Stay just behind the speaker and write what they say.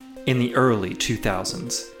In the early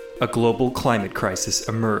 2000s, a global climate crisis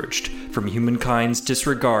emerged from humankind's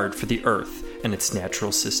disregard for the Earth and its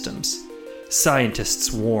natural systems.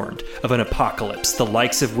 Scientists warned of an apocalypse the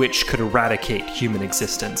likes of which could eradicate human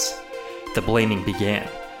existence. The blaming began,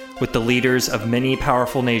 with the leaders of many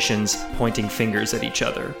powerful nations pointing fingers at each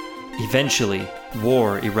other. Eventually,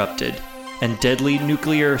 war erupted, and deadly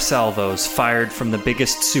nuclear salvos fired from the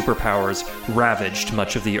biggest superpowers ravaged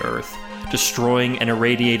much of the Earth, destroying and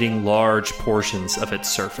irradiating large portions of its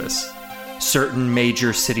surface. Certain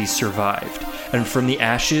major cities survived, and from the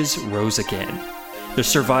ashes rose again. The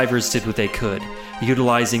survivors did what they could,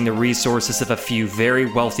 utilizing the resources of a few very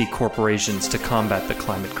wealthy corporations to combat the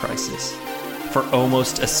climate crisis. For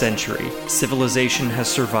almost a century, civilization has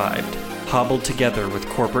survived, hobbled together with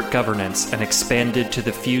corporate governance and expanded to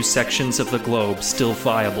the few sections of the globe still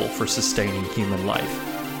viable for sustaining human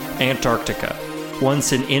life. Antarctica,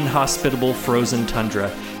 once an inhospitable frozen tundra,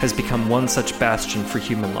 has become one such bastion for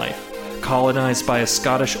human life. Colonized by a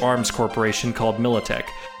Scottish arms corporation called Militech,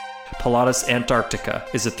 Pilatus Antarctica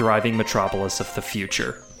is a thriving metropolis of the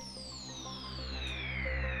future.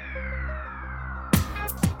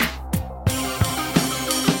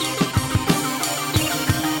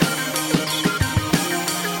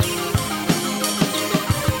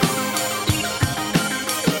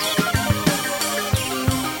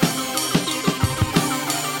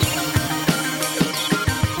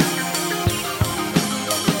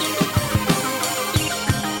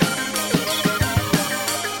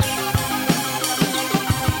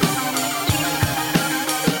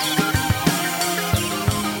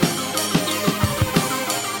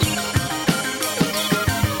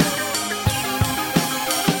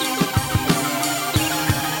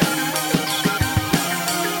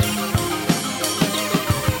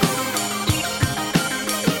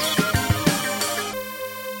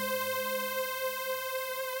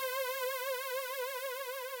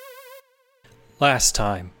 Last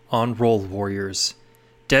time on Roll Warriors,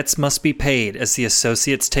 debts must be paid as the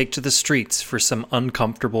associates take to the streets for some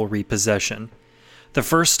uncomfortable repossession. The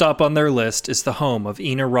first stop on their list is the home of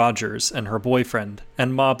Ina Rogers and her boyfriend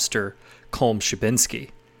and mobster, Colm Shabinsky.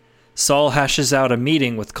 Saul hashes out a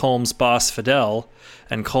meeting with Colm's boss Fidel,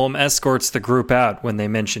 and Colm escorts the group out when they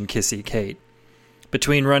mention Kissy Kate.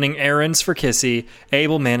 Between running errands for Kissy,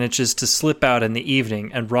 Abel manages to slip out in the evening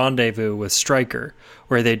and rendezvous with Stryker,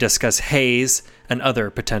 where they discuss Hayes and other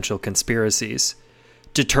potential conspiracies.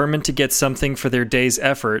 Determined to get something for their day's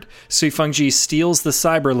effort, Suifengji steals the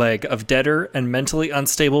cyber leg of debtor and mentally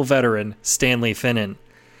unstable veteran Stanley Finnan.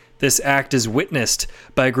 This act is witnessed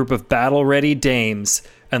by a group of battle-ready dames,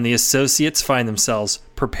 and the associates find themselves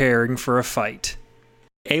preparing for a fight.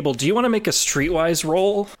 Abel, do you want to make a Streetwise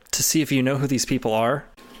roll to see if you know who these people are?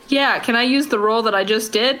 Yeah, can I use the roll that I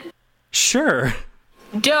just did? Sure.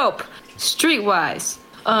 Dope. Streetwise.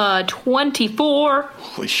 24.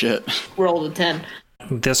 Holy shit. Rolled a 10.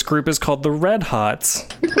 This group is called the Red Hots,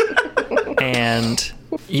 and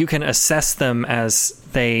you can assess them as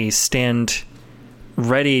they stand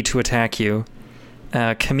ready to attack you.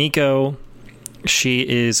 Kamiko, she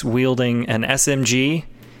is wielding an SMG,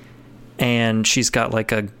 and she's got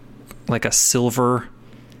like a silver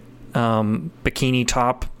bikini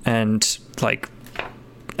top and like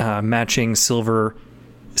matching silver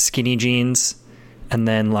skinny jeans, and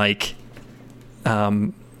then like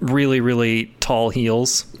really, really tall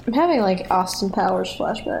heels. I'm having like Austin Powers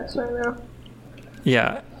flashbacks right now.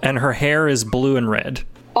 Yeah, and her hair is blue and red.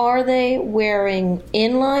 Are they wearing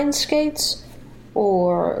inline skates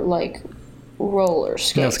or like roller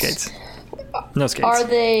skates? No skates. No skates. Are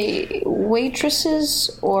they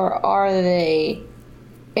waitresses or are they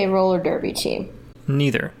a roller derby team?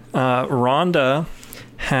 Neither. Rhonda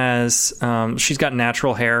has, she's got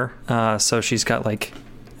natural hair, so she's got like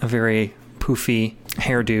a very poofy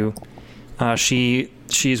hairdo.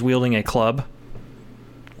 She's wielding a club,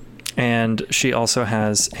 and she also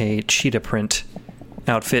has a cheetah print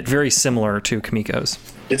outfit, very similar to Kamiko's.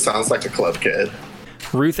 It sounds like a club kid.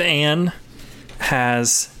 Ruth Ann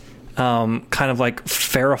has kind of like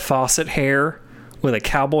Farrah Fawcett hair with a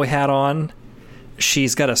cowboy hat on.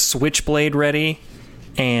 She's got a switchblade ready,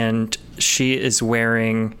 and she is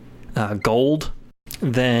wearing gold.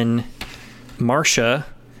 Then Marsha,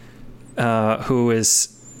 who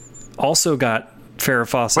is also got Farrah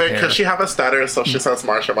Fawcett hair. Wait, could she have a stutter so she says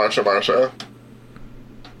Marsha?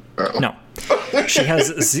 Oh. No. She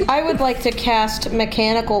has... I would like to cast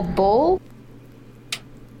Mechanical Bull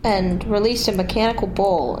and release a Mechanical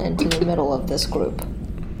Bull into the middle of this group.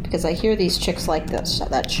 Because I hear these chicks like that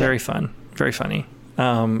shit. Very fun. Very funny.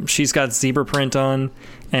 She's got zebra print on,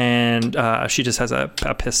 and she just has a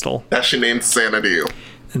pistol. That she named Sanity.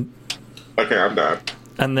 Okay, I'm done.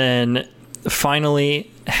 And then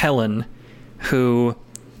finally, Helen, who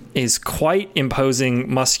is quite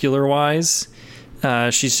imposing muscular-wise.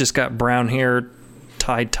 She's just got brown hair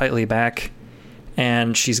tied tightly back,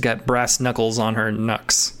 and she's got brass knuckles on her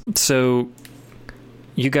knucks. So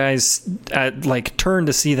you guys turn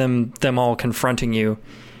to see them all confronting you,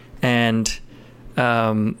 and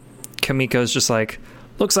Kamiko's just like,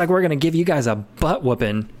 looks like we're gonna give you guys a butt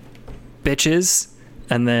whooping, bitches.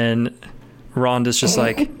 And then Rhonda's just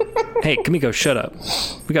like, hey, Kamiko, shut up.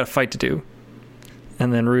 We got a fight to do.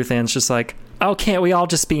 And then Ruth Ann's just like, oh, can't we all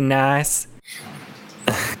just be nice?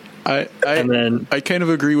 I kind of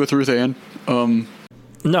agree with Ruth Ann.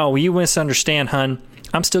 No, you misunderstand, hun.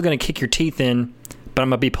 I'm still going to kick your teeth in, but I'm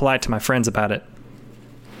going to be polite to my friends about it.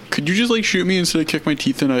 Could you just shoot me instead of kick my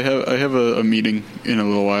teeth in? I have a meeting in a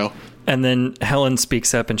little while. And then Helen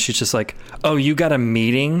speaks up and she's just like, oh, you got a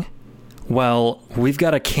meeting? Well, we've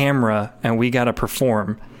got a camera and we got to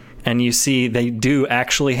perform. And you see they do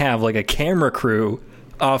actually have a camera crew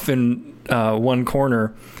off in one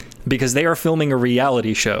corner because they are filming a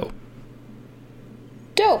reality show.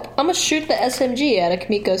 Dope. I'm gonna shoot the SMG out of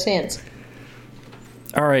Kamiko's hands.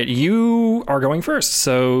 All right, you are going first,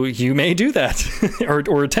 so you may do that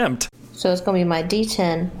or attempt. So it's gonna be my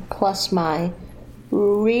D10 plus my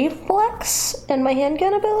reflex and my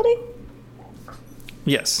handgun ability?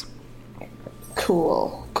 Yes.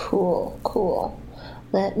 Cool.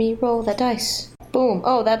 Let me roll the dice. Boom.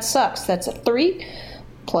 Oh, that sucks. That's a 3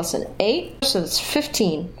 plus an 8, so that's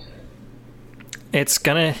 15. It's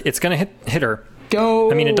gonna hit her.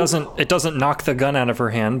 Go. I mean, it doesn't knock the gun out of her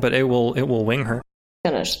hand, but it will wing her.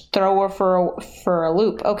 Gonna throw her for a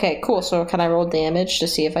loop. Okay, cool. So can I roll damage to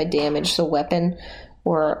see if I damage the weapon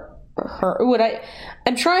or her?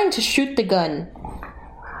 I'm trying to shoot the gun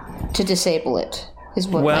to disable it. Is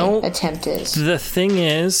what my attempt is. The thing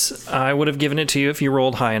is, I would have given it to you if you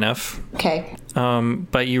rolled high enough. Okay.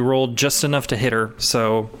 But you rolled just enough to hit her,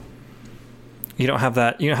 so you don't have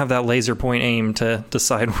that laser point aim to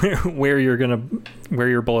decide where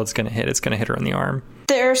your bullet's gonna hit. It's gonna hit her in the arm.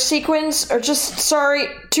 Their sequins are just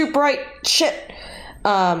too bright. Shit.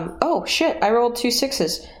 Oh shit! I rolled 2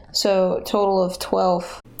 6s, so total of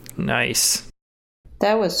 12. Nice.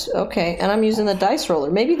 That was okay, and I'm using the dice roller.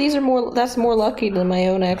 Maybe that's more lucky than my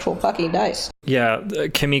own actual fucking dice. Yeah,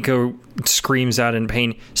 Kamiko screams out in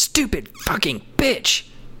pain, "Stupid fucking bitch!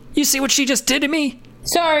 You see what she just did to me?"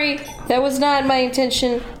 Sorry, that was not my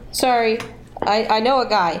intention. Sorry. I know a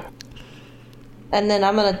guy. And then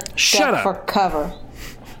I'm gonna Shut up for cover.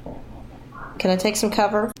 Can I take some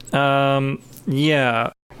cover?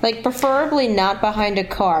 Yeah. Preferably not behind a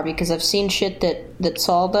car, because I've seen shit that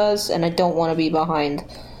Saul does, and I don't want to be behind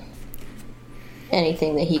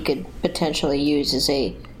anything that he could potentially use as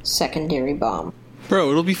a secondary bomb. Bro,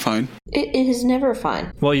 it'll be fine. It is never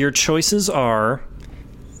fine. Well, your choices are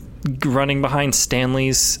running behind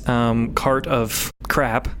Stanley's cart of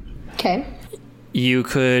crap. Okay. You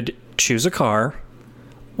could choose a car,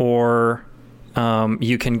 or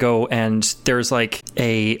you can go and there's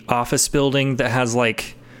a office building that has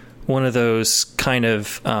one of those kind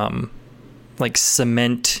of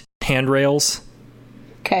cement handrails.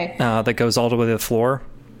 Okay. That goes all the way to the floor.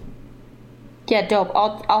 Yeah, dope.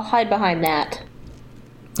 I'll hide behind that.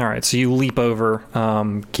 All right, so you leap over.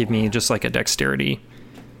 Give me just a dexterity.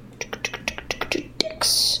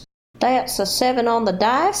 Dex. That's a 7 on the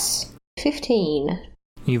dice. 15.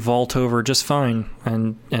 You vault over just fine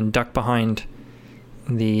and duck behind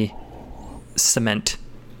the cement.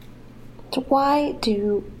 So why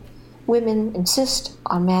do women insist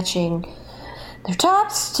on matching their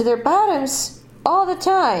tops to their bottoms all the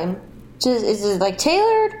time? Is it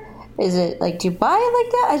tailored? Is it do you buy it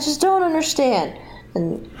like that? I just don't understand.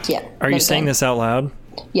 And yeah. Are you saying this out loud?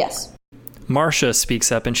 Yes. Marcia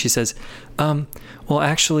speaks up and she says, well,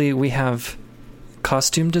 actually, we have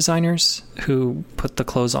costume designers who put the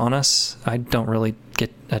clothes on us. I don't really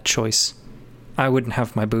get a choice. I wouldn't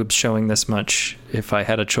have my boobs showing this much if I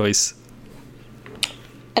had a choice.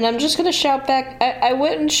 And I'm just gonna shout back, I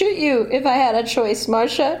wouldn't shoot you if I had a choice,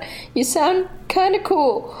 Marcia. You sound kind of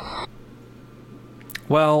cool.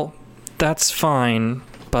 Well, that's fine,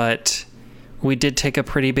 but we did take a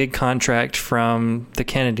pretty big contract from the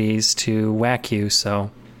Kennedys to whack you,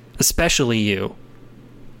 so especially you.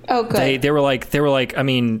 Oh, good. They were like, I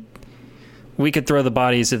mean, we could throw the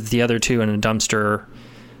bodies of the other two in a dumpster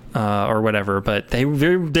or whatever, but they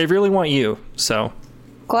really want you, so.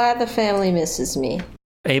 Glad the family misses me.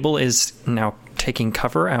 Abel is now taking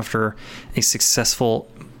cover after a successful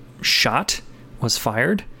shot was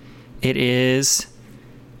fired. It is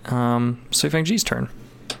Sui Feng Ji's turn.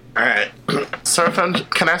 Alright. So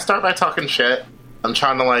can I start by talking shit? I'm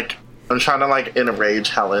trying to enrage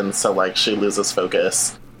Helen so like she loses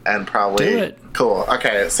focus and probably Do it. Cool.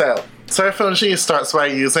 Okay, so Seraphonji starts by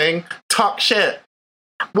using talk shit.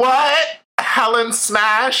 What? Helen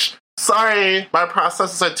smash? Sorry, my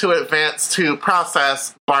processes are too advanced to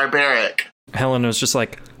process barbaric. Helen was just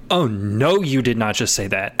like, oh no, you did not just say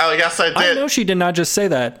that. Oh yes I did. I know she did not just say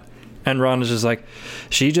that. And Ron is just like,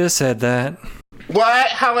 she just said that. What?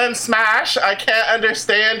 Helen smash? I can't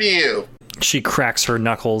understand you. She cracks her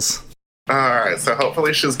knuckles. Alright, so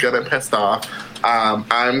hopefully she's good and pissed off.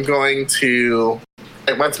 I'm going to...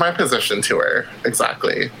 What's my position to her,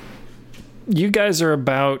 exactly? You guys are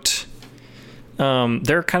about...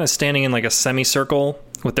 they're kind of standing in like a semicircle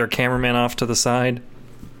with their cameraman off to the side.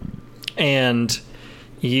 And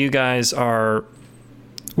you guys are...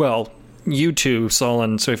 Well, you two, Sol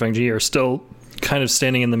and Suifeng-ji, are still kind of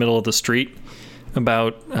standing in the middle of the street,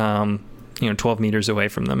 about 12 meters away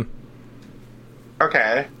from them.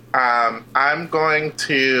 Okay. I'm going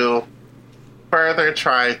to further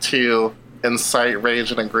try to incite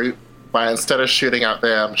rage in a group by, instead of shooting at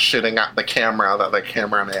them, shooting at the camera that the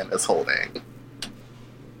cameraman is holding.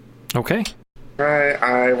 Okay. Right,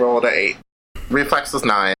 I rolled an 8. Reflex is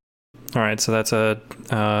 9. All right, so that's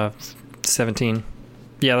a 17.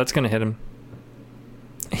 Yeah, that's going to hit him.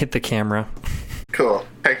 Hit the camera. Cool.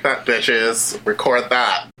 Take that, bitches. Record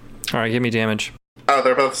that. All right, give me damage. Oh,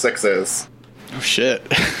 they're both 6s. Oh, shit.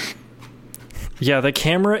 Yeah, the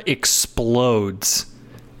camera explodes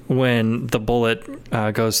when the bullet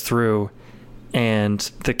goes through, and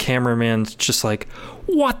the cameraman's just like,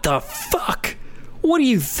 what the fuck? What are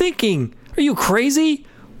you thinking? Are you crazy?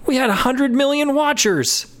 We had 100 million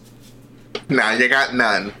watchers. Nah, you got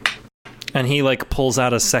none. And he like pulls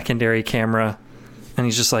out a secondary camera, and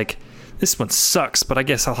he's just like, this one sucks, but I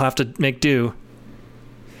guess I'll have to make do.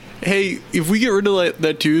 Hey, if we get rid of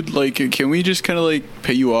that dude, like, can we just kind of like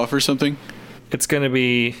pay you off or something? It's going to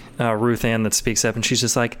be Ruth Ann that speaks up, and she's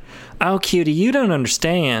just like, oh, cutie, you don't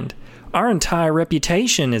understand. Our entire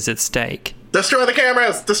reputation is at stake. Destroy the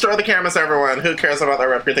cameras! Destroy the cameras, everyone! Who cares about their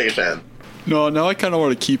reputation? No, now I kind of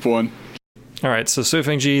want to keep one. All right, so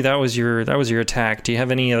Suifeng-ji, that was your attack. Do you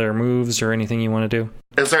have any other moves or anything you want to do?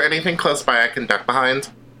 Is there anything close by I can duck behind?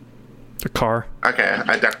 The car. Okay,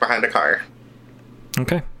 I duck behind a car.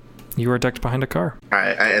 Okay. You are ducked behind a car.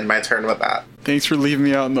 Alright, I end my turn with that. Thanks for leaving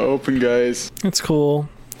me out in the open, guys. It's cool.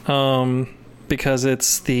 Because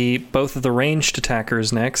it's both of the ranged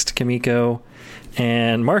attackers next, Kimiko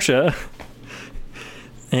and Marcia.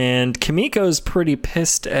 And Kimiko's pretty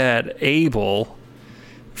pissed at Abel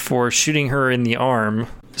for shooting her in the arm.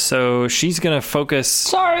 So she's going to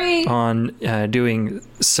focus on doing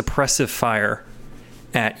suppressive fire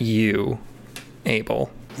at you, Abel.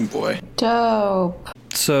 Oh boy. Dope.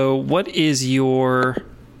 So what is your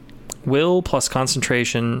will plus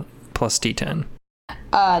concentration plus D10?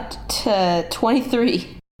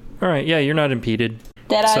 23. All right, yeah, you're not impeded.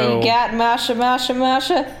 That all you got,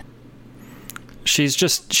 Masha?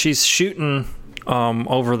 She's shooting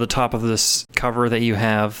over the top of this cover that you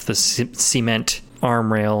have, the cement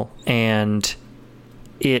arm rail, and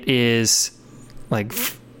it is like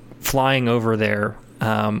flying over there.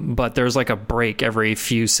 But there's like a break every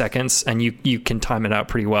few seconds, and you can time it out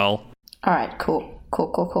pretty well. All right, cool.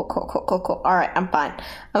 All right, I'm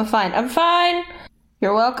fine.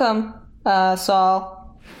 You're welcome,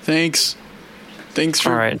 Saul. Thanks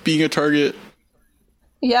for being a target.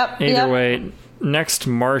 Yep. Either way, next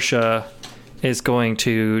Marcia is going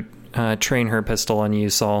to train her pistol on you,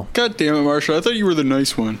 Saul. God damn it, Marcia. I thought you were the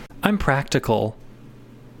nice one. I'm practical.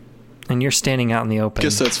 And you're standing out in the open.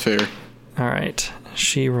 Guess that's fair. All right.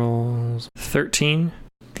 She rolls 13.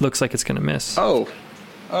 Looks like it's going to miss. Oh,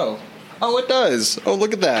 it does. Oh,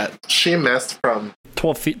 look at that. She missed from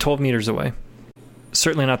 12 meters away.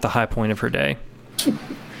 Certainly not the high point of her day.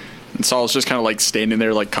 And Saul's just kind of like standing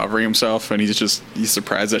there, like covering himself, and he's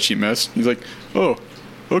surprised that she missed. He's like, oh,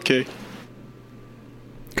 okay.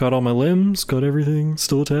 Got all my limbs, got everything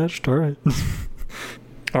still attached. All right.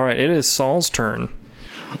 All right, it is Saul's turn.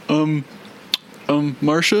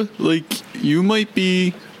 Marcia, like, you might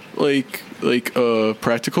be like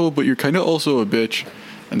practical, but you're kind of also a bitch.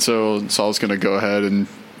 And so Saul's gonna go ahead and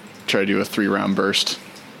try to do a 3-round burst.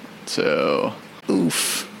 So,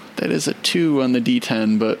 oof. That is a 2 on the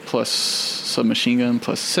D10, but plus submachine gun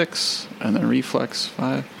plus 6, and then reflex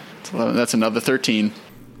 5. That's 11. That's another 13.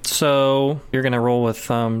 So you're gonna roll with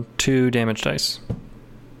 2 damage dice.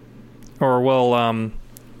 Or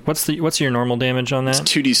what's your normal damage on that?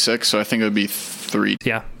 It's 2d6, so I think it would be 3.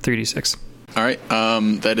 Yeah, 3d6. All right.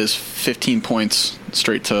 That is 15 points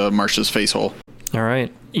straight to Marcia's face hole. All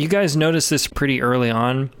right. You guys notice this pretty early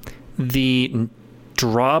on. The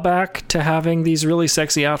drawback to having these really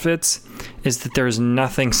sexy outfits is that there's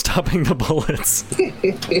nothing stopping the bullets.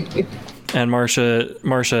 And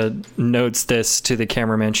Marcia notes this to the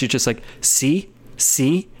cameraman. She's just like, see,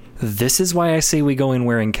 this is why I say we go in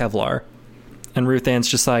wearing Kevlar. And Ruth Ann's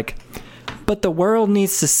just like, but the world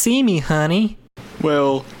needs to see me, honey.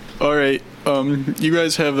 Well, all right. You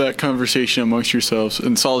guys have that conversation amongst yourselves,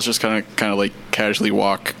 and Saul's just kind of like casually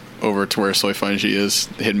walk over to where Soy Fungi is,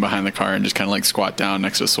 hidden behind the car, and just kind of like squat down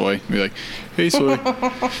next to Soy and be like, "Hey, Soy."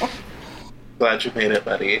 Glad you made it,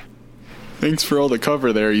 buddy. Thanks for all the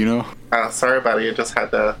cover there, you know. Sorry, buddy. I just had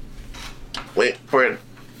to wait for it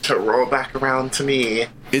to roll back around to me.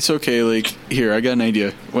 It's okay. Like, here, I got an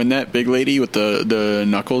idea. When that big lady with the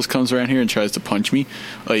knuckles comes around here and tries to punch me,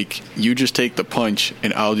 like, you just take the punch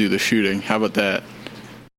and I'll do the shooting. How about that?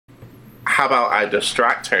 How about I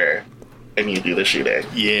distract her and you do the shooting?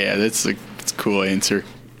 Yeah, that's a cool answer.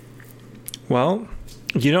 Well,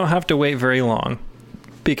 you don't have to wait very long,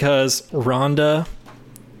 because Rhonda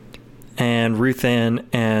and Ruth Ann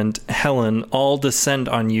and Helen all descend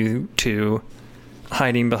on you two,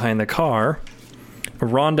 hiding behind the car.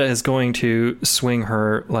 Rhonda is going to swing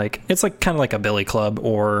her, like, it's like kind of like a billy club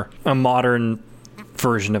or a modern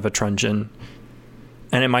version of a truncheon.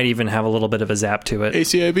 And it might even have a little bit of a zap to it.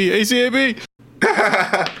 ACAB!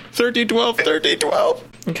 13-12.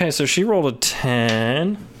 Okay, so she rolled a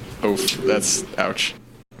 10. Oh, that's ouch.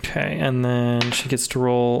 Okay, and then she gets to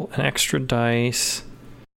roll an extra dice.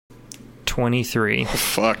 23.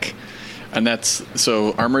 Fuck. And that's,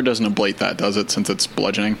 so armor doesn't ablate that, does it, since it's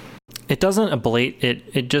bludgeoning? It doesn't ablate it,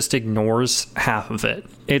 it just ignores half of it.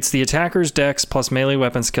 It's the attacker's dex plus melee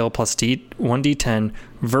weapon skill plus 1d10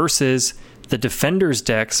 versus the defender's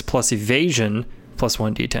dex plus evasion plus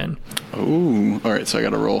 1d10. Oh, alright, so I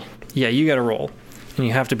gotta roll. Yeah, you gotta roll. And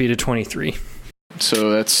you have to beat a 23.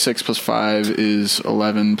 So that's 6 plus 5 is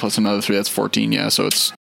 11 plus another 3, that's 14, yeah, so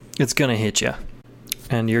it's gonna hit you.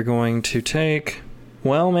 And you're going to take,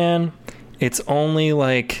 well, man, it's only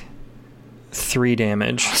like 3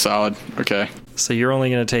 damage. Solid, okay. So you're only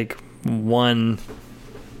going to take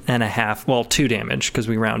 1.5, well, 2 damage, because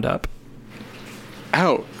we round up.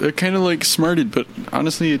 Ow, that kind of like smarted, but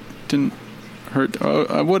honestly it didn't hurt.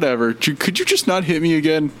 Whatever. Could you just not hit me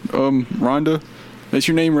again, Rhonda? That's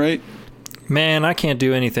your name, right? Man, I can't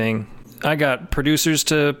do anything. I got producers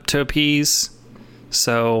to appease,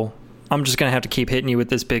 so I'm just going to have to keep hitting you with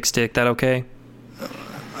this big stick. That okay?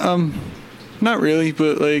 Not really,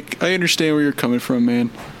 but like, I understand where you're coming from,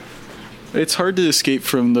 man. It's hard to escape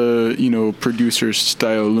from the, producer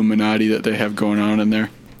style Illuminati that they have going on in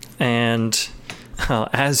there. And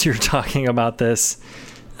as you're talking about this,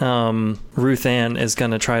 Ruth Ann is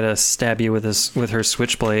going to try to stab you with her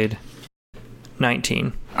switchblade.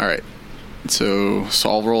 19. All right. So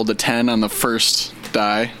Saul rolled a 10 on the first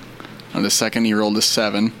die. On the second, he rolled a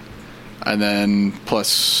 7. And then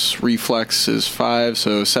plus reflex is 5,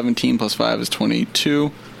 so 17 plus 5 is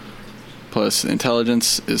 22. Plus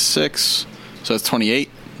intelligence is 6, so that's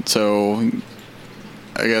 28. So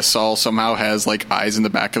I guess Saul somehow has like eyes in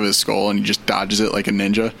the back of his skull and he just dodges it like a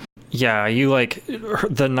ninja. Yeah, you like,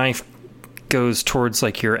 the knife goes towards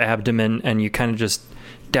like your abdomen and you kind of just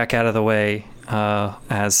duck out of the way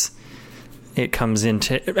as it comes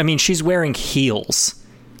into... I mean, she's wearing heels.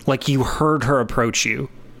 Like, you heard her approach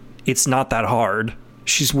you. It's not that hard.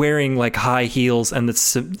 She's wearing like high heels and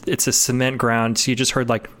it's a cement ground, so you just heard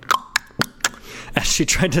like as she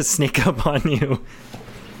tried to sneak up on you.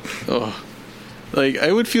 Oh, like,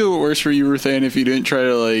 I would feel worse for you, Ruth Ann, if you didn't try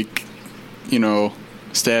to like,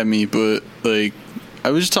 stab me. But like,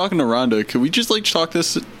 I was just talking to Rhonda. Could we just like talk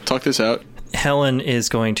this out? Helen is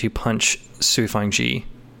going to punch Su Fangji,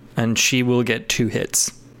 and she will get 2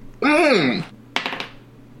 hits.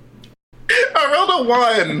 I rolled a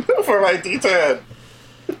 1 for my D10.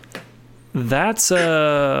 That's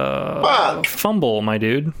a fumble, my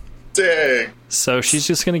dude. Dang. So she's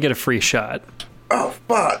just going to get a free shot. Oh,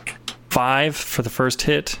 fuck. 5 for the first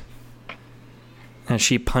hit. And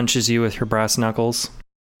she punches you with her brass knuckles.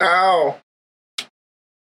 Ow.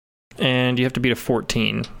 And you have to beat a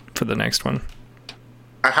 14 for the next one.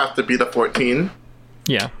 I have to beat a 14?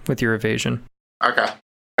 Yeah, with your evasion. Okay,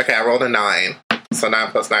 I rolled a 9. So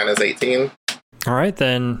 9 plus 9 is 18. All right,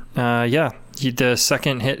 then. The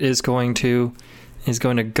second hit is going to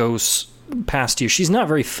go past you. She's not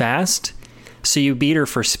very fast, so you beat her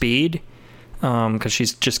for speed, because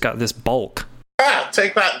she's just got this bulk. Ah,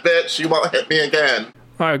 take that, bitch! You won't hit me again.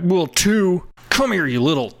 I will too. Come here, you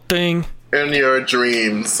little thing. In your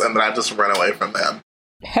dreams, and then I just run away from them.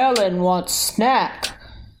 Helen wants snack.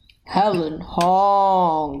 Helen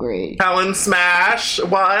hungry. Helen smash.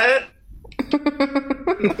 What?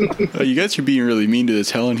 Oh, you guys are being really mean to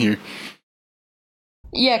this Helen here.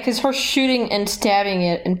 Yeah, because her shooting and stabbing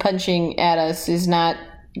it and punching at us is not,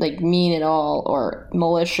 like, mean at all or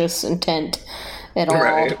malicious intent at all.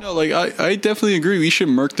 Right. No, like, I definitely agree. We should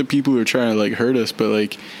murk the people who are trying to, like, hurt us. But,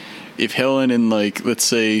 like, if Helen and, like, let's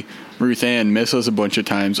say Ruth Ann miss us a bunch of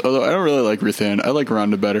times, although I don't really like Ruth Ann, I like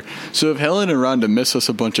Rhonda better. So if Helen and Rhonda miss us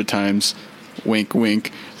a bunch of times, wink,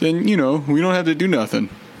 wink, then, you know, we don't have to do nothing.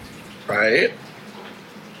 Right?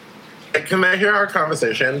 Can I hear our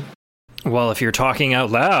conversation? Well, if you're talking out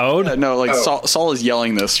loud, No, like, Saul is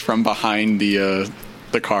yelling this from behind the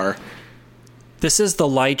car. this is the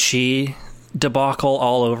Lychee debacle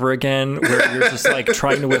all over again, where you're just like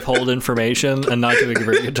trying to withhold information and not doing a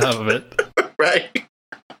very good job of it. Right.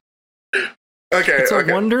 Okay. It's a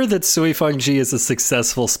okay. wonder that Sui Feng-ji is a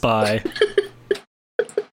successful spy.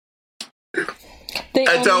 They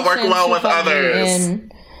I don't only work send well with Shivani others.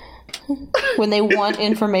 in when they want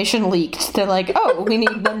information leaked. They're like, oh, we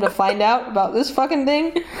need them to find out about this fucking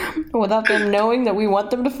thing without them knowing that we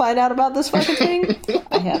want them to find out about this fucking thing.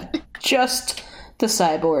 I have just the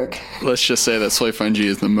cyborg. Let's just say that Soy Fungi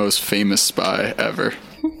is the most famous spy ever.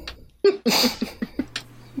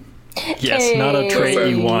 Yes, not a trait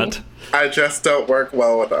you Hey. want. I just don't work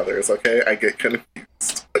well with others, okay? I get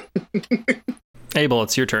confused. Abel,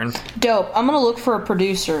 it's your turn. Dope. I'm gonna look for a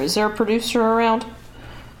producer. Is there a producer around?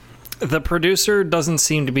 The producer doesn't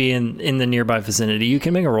seem to be in the nearby vicinity. You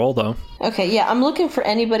can make a roll, though. Okay, yeah, I'm looking for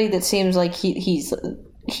anybody that seems like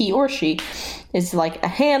he or she is like a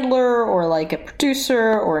handler or like a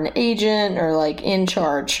producer or an agent or like in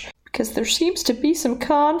charge. Because there seems to be some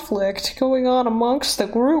conflict going on amongst the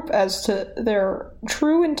group as to their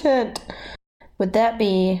true intent. Would that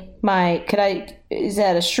be is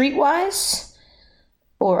that a streetwise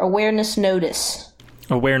or awareness notice?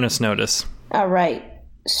 Awareness notice. Alright,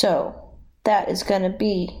 so that is gonna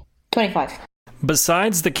be 25.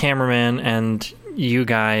 Besides the cameraman and you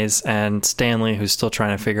guys and Stanley, who's still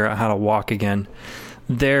trying to figure out how to walk again,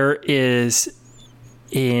 there is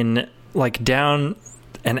down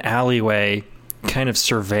an alleyway kind of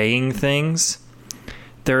surveying things.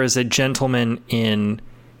 There is a gentleman in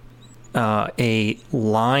a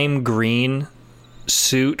lime green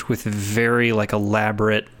suit with very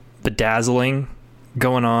elaborate bedazzling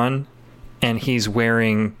going on, and he's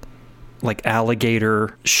wearing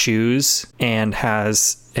alligator shoes and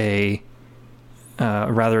has a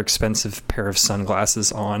rather expensive pair of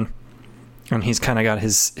sunglasses on, and he's kind of got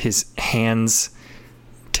his hands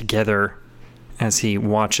together as he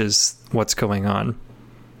watches what's going on.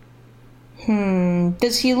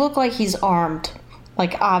 Does he look like he's armed?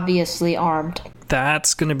 Like, obviously armed?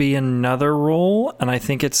 That's going to be another roll, and I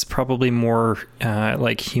think it's probably more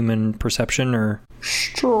human perception or...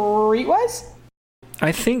 Streetwise?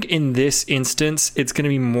 I think in this instance, it's going to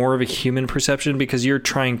be more of a human perception because you're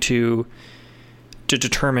trying to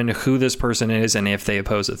determine who this person is and if they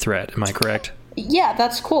pose a threat. Am I correct? Yeah,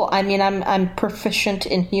 that's cool. I mean, I'm proficient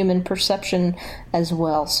in human perception as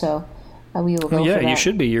well, so we will go for that. Yeah, you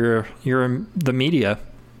should be. You're the media.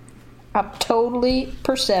 I'm totally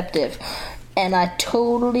perceptive, and I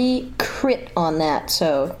totally crit on that,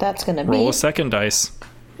 so that's going to be... Roll a second dice.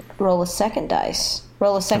 Roll a second dice.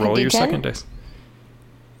 Roll a second Roll D10? your second dice.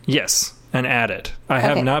 Yes, and add it. I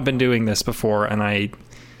have not been doing this before, and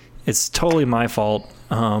it's totally my fault.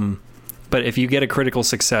 But if you get a critical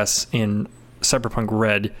success in Cyberpunk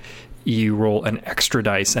Red, you roll an extra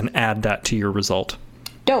dice and add that to your result.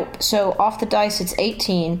 Dope. So off the dice, it's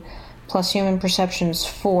 18, plus human perception is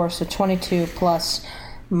 4, so 22 plus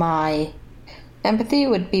my empathy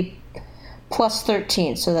would be plus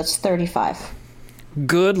 13, so that's 35.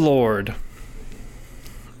 Good lord.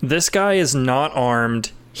 This guy is not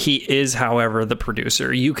armed. He is, however, the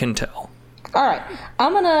producer. You can tell. All right.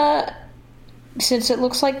 I'm going to, since it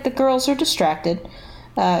looks like the girls are distracted,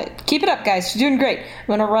 keep it up, guys. You're doing great. I'm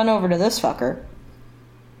going to run over to this fucker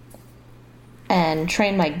and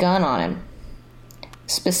train my gun on him,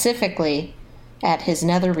 specifically at his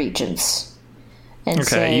nether regions. And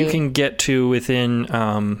Okay, you can get to within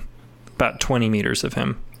about 20 meters of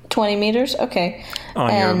him. 20 meters? Okay.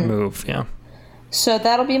 On your move, yeah. So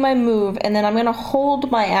that'll be my move, and then I'm going to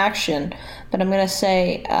hold my action, but I'm going to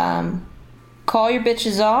say, call your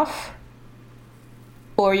bitches off,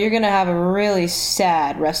 or you're going to have a really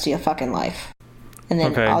sad rest of your fucking life. And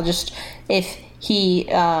then I'll just, if he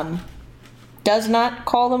does not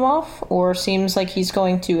call them off, or seems like he's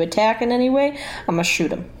going to attack in any way, I'm going to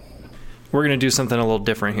shoot him. We're going to do something a little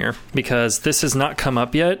different here, because this has not come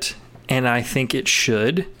up yet, and I think it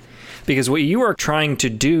should. Because what you are trying to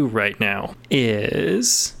do right now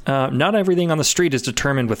is not everything on the street is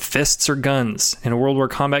determined with fists or guns. In a world where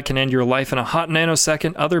combat can end your life in a hot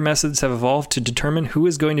nanosecond, other methods have evolved to determine who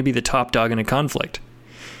is going to be the top dog in a conflict.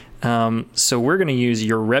 So we're going to use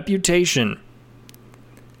your reputation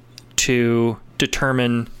to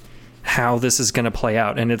determine how this is going to play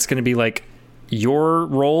out. And it's going to be like your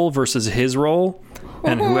role versus his role.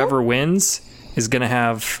 And whoever wins is going to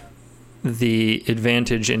have the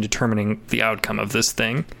advantage in determining the outcome of this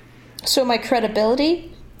thing. So my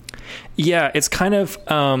credibility? Yeah, it's kind of...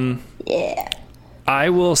 I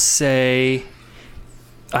will say...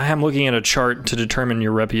 I am looking at a chart to determine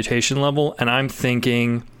your reputation level, and I'm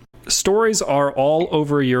thinking stories are all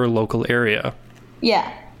over your local area.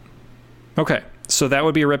 Yeah. Okay, so that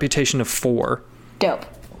would be a reputation of 4. Dope.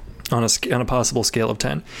 On a possible scale of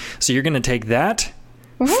 10. So you're going to take that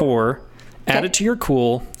 4, add it to your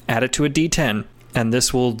cool, add it to a d10, and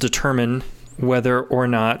this will determine whether or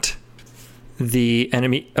not the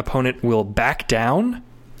enemy opponent will back down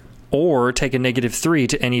or take a -3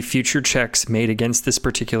 to any future checks made against this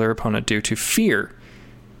particular opponent due to fear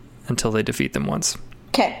until they defeat them once.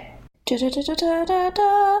 Okay.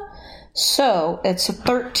 So it's a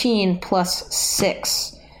 13 plus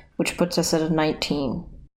 6, which puts us at a 19.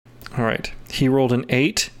 All right. He rolled an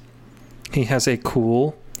 8. He has a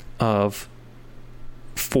cool of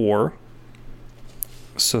 4.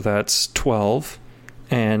 So that's 12.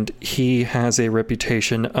 And he has a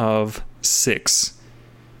reputation of 6.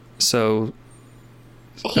 So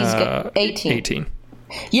He's got 18. 18.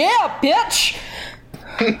 Yeah, bitch!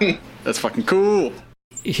 That's fucking cool.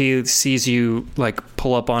 He sees you like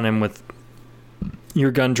pull up on him with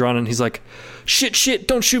your gun drawn, and he's like, shit,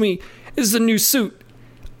 don't shoot me. This is a new suit.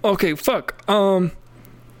 Okay, fuck.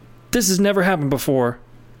 This has never happened before.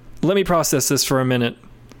 Let me process this for a minute.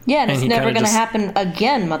 Yeah, and it's never gonna happen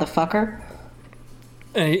again, motherfucker.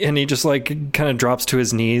 And he just like kind of drops to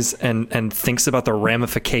his knees and thinks about the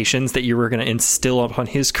ramifications that you were going to instill upon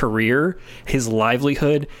his career, his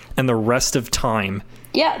livelihood, and the rest of time.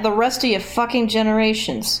 Yeah, the rest of your fucking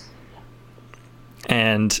generations.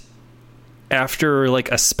 And after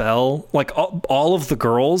like a spell, like all of the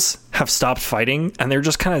girls have stopped fighting, and they're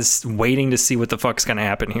just kind of waiting to see what the fuck's going to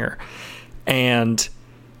happen here. And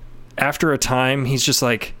after a time, he's just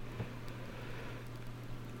like,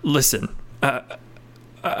 listen,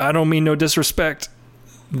 I don't mean no disrespect.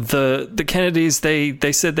 The Kennedys,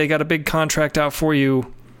 they said they got a big contract out for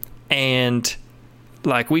you, and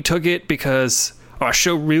like we took it because our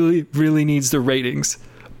show really, really needs the ratings.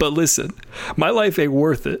 But listen, my life ain't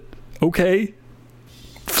worth it, okay?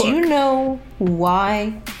 Fuck. Do you know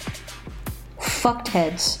why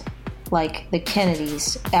fuckheads like the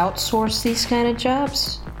Kennedys outsource these kind of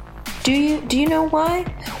jobs? Do you know why?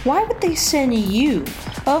 Why would they send you,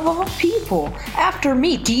 of all people, after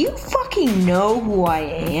me? Do you fucking know who I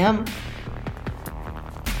am?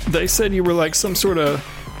 They said you were like some sort of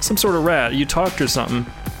rat. You talked or something.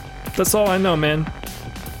 That's all I know, man.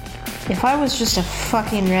 If I was just a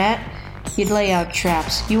fucking rat, you'd lay out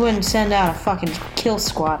traps. You wouldn't send out a fucking kill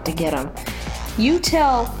squad to get them. You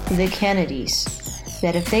tell the Kennedys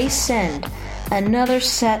that if they send another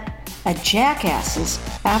set of jackasses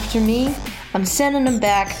after me, I'm sending them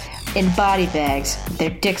back in body bags with their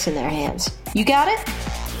dicks in their hands. You got it?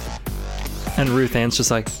 And Ruth Ann's just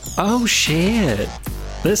like, oh shit,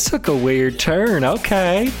 this took a weird turn,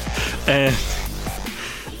 okay. And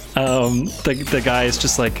the guy is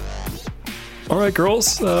just like, all right,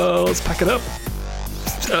 girls, let's pack it up.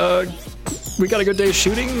 We got a good day of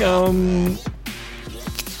shooting.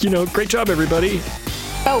 Great job, everybody.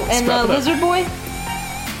 Oh, and Lizard Boy?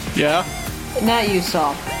 Yeah? Not you,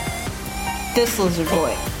 Saul. This Lizard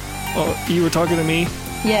Boy. Oh, you were talking to me?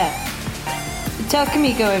 Yeah. Tell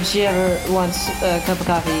Kamiko if she ever wants a cup of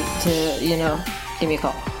coffee to, give me a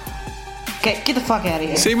call. Okay, get the fuck out of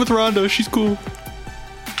here. Same with Rhonda, she's cool.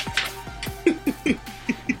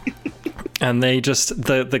 And they just,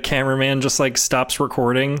 the cameraman just like stops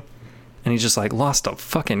recording, and he's just like, lost a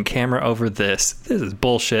fucking camera over this. This is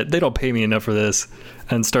bullshit. They don't pay me enough for this.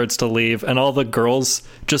 And starts to leave. And all the girls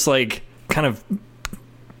just like kind of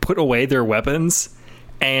put away their weapons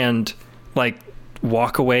and like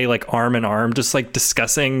walk away like arm in arm, just like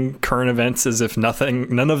discussing current events as if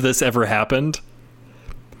none of this ever happened.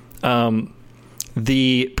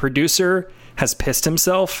 The producer has pissed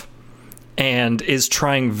himself and is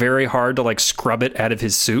trying very hard to like scrub it out of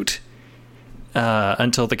his suit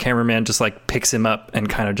until the cameraman just like picks him up and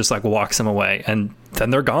kind of just like walks him away, and then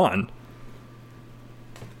they're gone.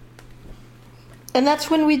 And that's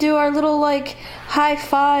when we do our little like high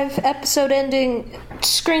five episode ending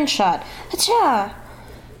screenshot. Acha!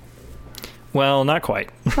 Well, not quite.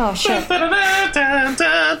 Oh shit! But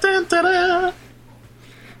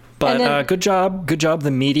then- good job.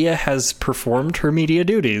 The media has performed her media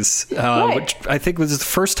duties, Right. which I think was the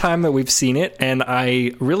first time that we've seen it, and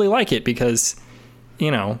I really like it because,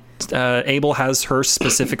 Abel has her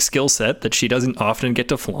specific skill set that she doesn't often get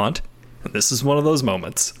to flaunt. And this is one of those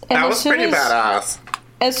moments. And That as was soon pretty as- badass.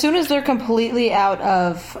 As soon as they're completely out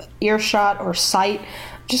of earshot or sight,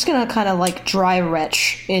 I'm just gonna kind of like dry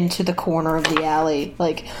retch into the corner of the alley.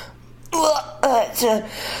 Like,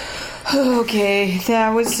 okay, that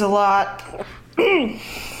was a lot.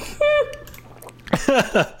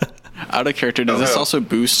 Out of character, does this also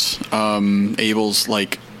boost Abel's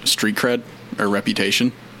like street cred or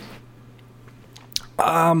reputation?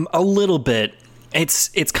 A little bit.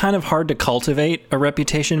 It's kind of hard to cultivate a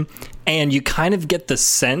reputation, and you kind of get the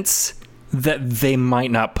sense that they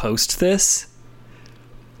might not post this.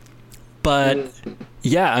 But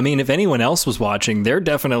yeah, I mean, if anyone else was watching, they've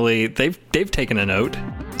taken a note.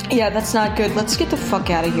 Yeah, that's not good. Let's get the fuck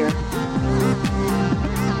out of here.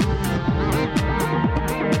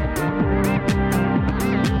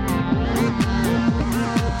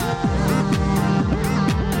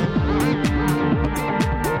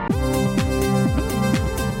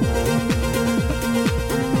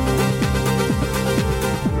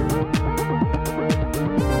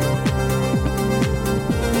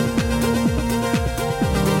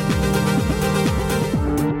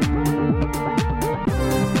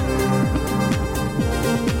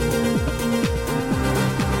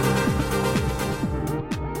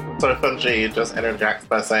 So Fungi just interjects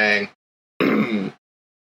by saying, I'd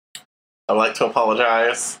like to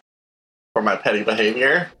apologize for my petty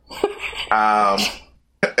behavior.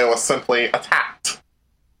 It was simply a tact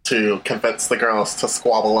to convince the girls to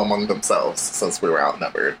squabble among themselves since we were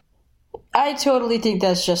outnumbered. I totally think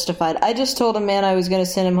that's justified. I just told a man I was going to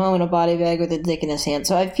send him home in a body bag with a dick in his hand.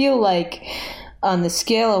 So I feel like on the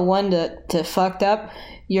scale of 1 to fucked up,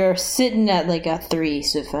 you're sitting at like a 3,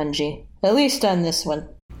 Sufungi. At least on this one.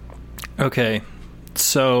 Okay,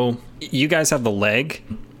 so you guys have the leg.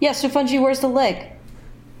 Yeah, Sufungi, where's the leg?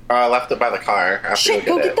 I left it by the car. After Shit,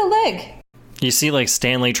 go get the leg! You see, like,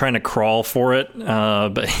 Stanley trying to crawl for it,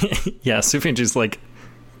 but yeah, Sufinji's like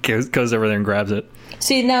goes over there and grabs it.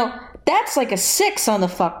 See, now, that's like a 6 on the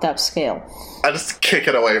fucked up scale. I just kick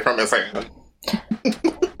it away from his hand.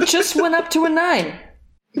 Just went up to a 9.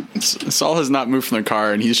 Saul has not moved from the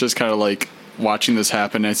car, and he's just kind of like watching this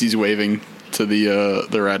happen as he's waving to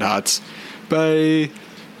the Red Hots. Bye,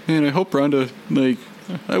 man. I hope Rhonda,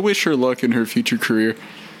 I wish her luck in her future career.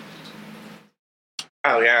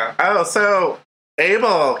 Oh, yeah. Oh, so,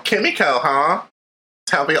 Abel, Kimiko, huh?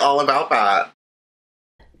 Tell me all about that.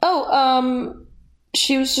 Oh,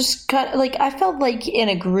 she was just kind of like, I felt like in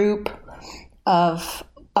a group of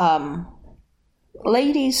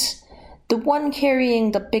ladies, the one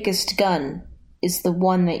carrying the biggest gun is the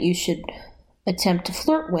one that you should attempt to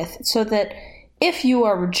flirt with, so that if you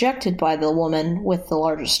are rejected by the woman with the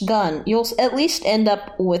largest gun, you'll at least end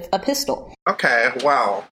up with a pistol. Okay,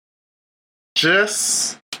 well,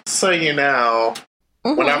 just so you know,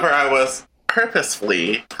 whenever I was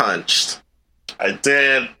purposefully punched, I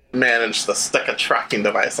did manage to stick a tracking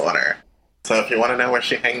device on her. So if you want to know where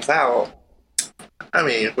she hangs out, I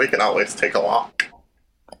mean, we can always take a walk.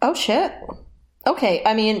 Oh shit. Okay,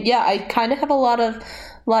 I mean, yeah, I kind of have a lot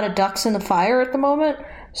of ducks in the fire at the moment.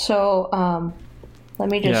 So, let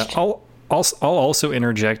me just. Yeah, I'll also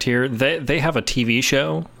interject here. They have a TV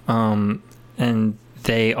show, and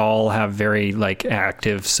they all have very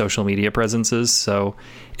active social media presences. So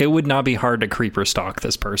it would not be hard to creeper stalk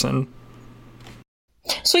this person.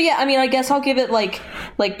 So yeah, I mean, I guess I'll give it like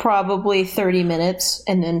probably 30 minutes,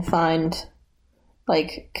 and then find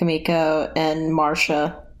Kimiko and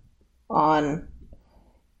Marsha on.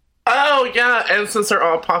 Oh yeah, and since they're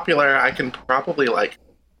all popular, I can probably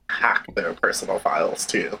hack their personal files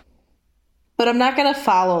too. But I'm not gonna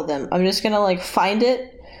follow them. I'm just gonna find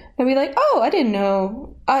it and be like, oh, I didn't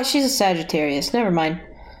know. She's a Sagittarius. Never mind.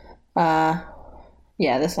 Yeah,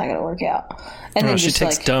 that's not gonna work out. And then She just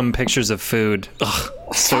takes dumb pictures of food. Ugh,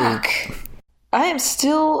 fuck. I am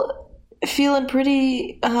still feeling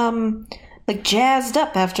pretty jazzed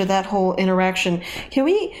up after that whole interaction. Can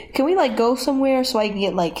we go somewhere so I can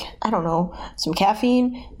get I don't know, some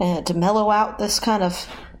caffeine to mellow out this kind of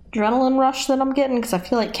adrenaline rush that I'm getting? Because I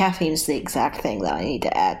feel like caffeine is the exact thing that I need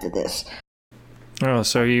to add to this. Oh,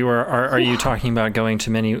 so you are you talking about going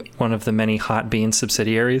to one of the many Hot Bean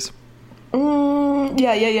subsidiaries?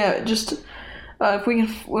 Yeah. Just if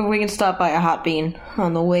we can stop by a Hot Bean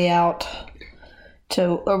on the way out.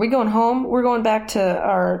 Are we going home? We're going back to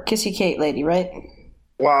our Kissy Kate lady, right?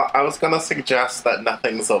 Well, I was gonna suggest that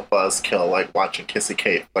nothing's a buzzkill like watching Kissy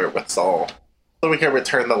Kate flirt with Soul. So we can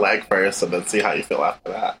return the leg first and then see how you feel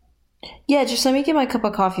after that. Yeah, just let me get my cup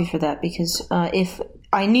of coffee for that, because if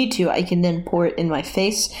I need to, I can then pour it in my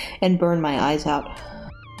face and burn my eyes out.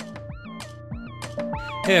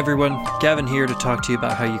 Hey everyone, Gavin here to talk to you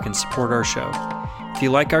about how you can support our show. If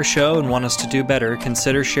you like our show and want us to do better,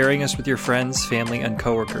 consider sharing us with your friends, family, and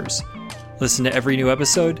coworkers. Listen to every new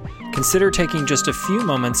episode, consider taking just a few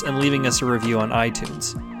moments and leaving us a review on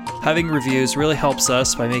iTunes. Having reviews really helps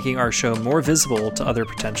us by making our show more visible to other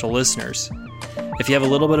potential listeners. If you have a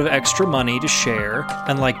little bit of extra money to share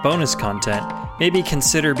and like bonus content, maybe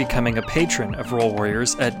consider becoming a patron of Roll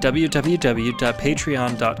Warriors at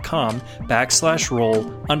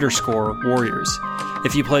www.patreon.com/roll_warriors.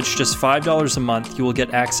 If you pledge just $5 a month, you will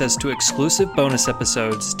get access to exclusive bonus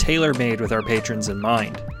episodes tailor-made with our patrons in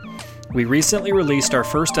mind. We recently released our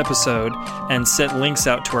first episode and sent links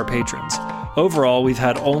out to our patrons. Overall, we've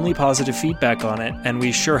had only positive feedback on it, and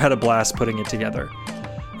we sure had a blast putting it together.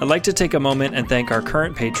 I'd like to take a moment and thank our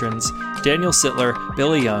current patrons, Daniel Sittler,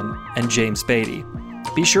 Billy Young, and James Beatty.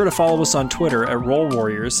 Be sure to follow us on Twitter at Roll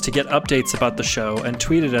Warriors to get updates about the show and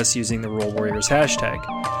tweet at us using the Roll Warriors hashtag.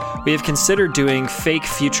 We have considered doing fake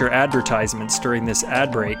future advertisements during this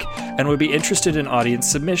ad break and would be interested in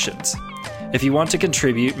audience submissions. If you want to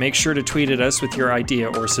contribute, make sure to tweet at us with your idea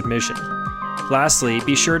or submission. Lastly,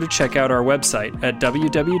 be sure to check out our website at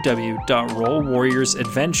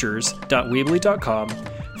www.rollwarriorsadventures.weebly.com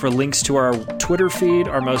for links to our Twitter feed,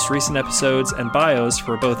 our most recent episodes, and bios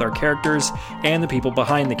for both our characters and the people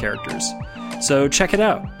behind the characters. So check it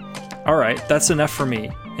out. Alright, that's enough for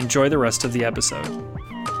me. Enjoy the rest of the episode.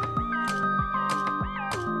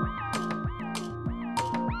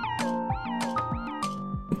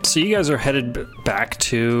 So you guys are headed back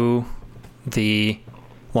to the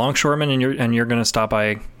Longshoreman, and you're going to stop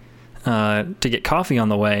by to get coffee on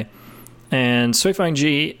the way. And Suifang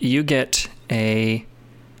Ji, you get a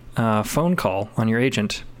phone call on your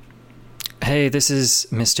agent. Hey, this is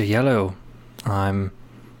Mr. Yellow. I'm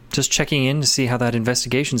just checking in to see how that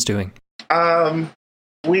investigation's doing.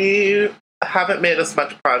 We haven't made as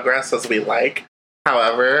much progress as we like.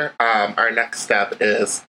 However, our next step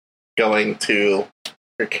is going to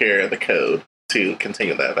procure the code to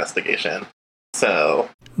continue the investigation. So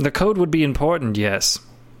the code would be important, yes.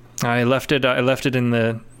 I left it in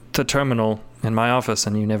the terminal in my office,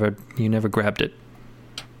 and you never grabbed it.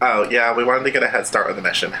 Oh, yeah, we wanted to get a head start on the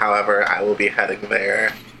mission. However, I will be heading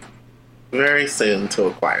there very soon to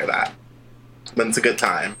acquire that. When it's a good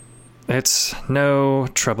time. It's no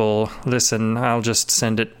trouble. Listen, I'll just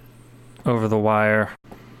send it over the wire.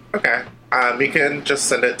 Okay. You can just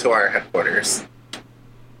send it to our headquarters.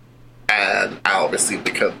 And I'll receive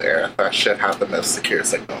the code there. That should have the most secure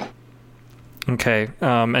signal. Okay,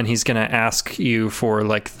 and he's going to ask you for,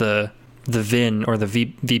 like, the VIN or the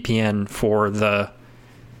VPN for the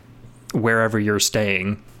wherever you're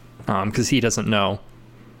staying, because he doesn't know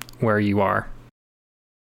where you are.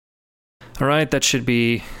 All right, that should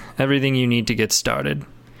be everything you need to get started.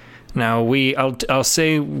 Now, I'll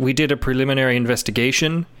say we did a preliminary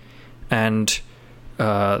investigation, and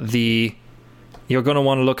you're going to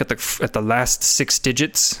want to look at the last 6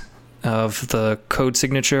 digits of the code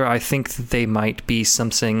signature. I think that they might be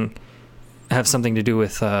have something to do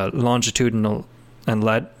with longitudinal and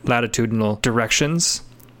latitudinal directions.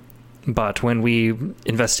 But when we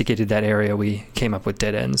investigated that area, we came up with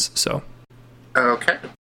dead ends. So, okay.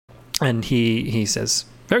 And he says,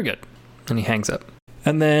 "Very good," and he hangs up.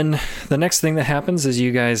 And then the next thing that happens is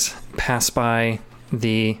you guys pass by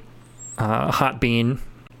the hot bean.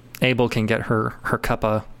 Abel can get her cup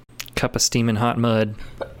of steaming hot mud.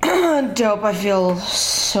 Dope. I feel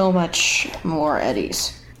so much more at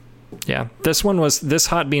ease. Yeah, this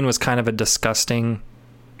hot bean was kind of a disgusting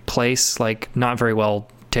place, like not very well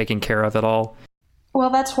taken care of at all. Well,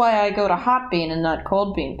 that's why I go to hot bean and not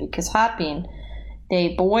cold bean, because hot bean,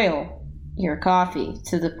 they boil your coffee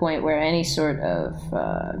to the point where any sort of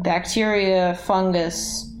bacteria,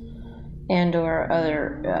 fungus, and or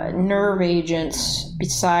other nerve agents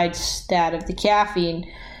besides that of the caffeine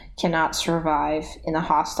cannot survive in a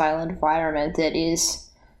hostile environment that is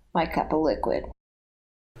my cup of liquid.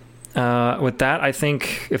 With that, I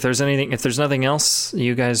think if there's nothing else,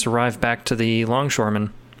 you guys arrive back to the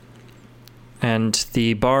Longshoreman. And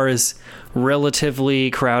the bar is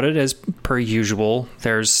relatively crowded as per usual.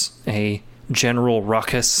 There's a general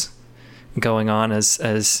ruckus going on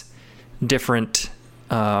as different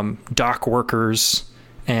dock workers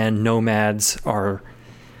and nomads are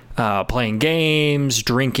playing games,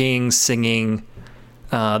 drinking, singing.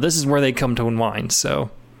 This is where they come to unwind,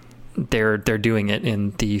 so they're doing it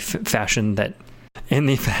in the fashion that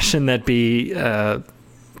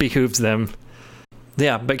behooves them.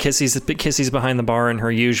 Yeah, but Kissy's behind the bar in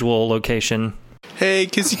her usual location. Hey,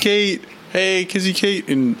 Kissy Kate. Hey, Kissy Kate.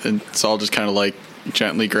 And Saul just kind of like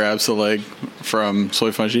gently grabs the leg from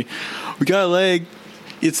Soy Fungi. We got a leg.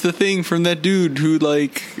 It's the thing from that dude who,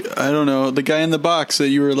 like, I don't know, the guy in the box that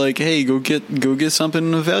you were like, hey, go get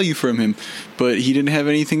something of value from him. But he didn't have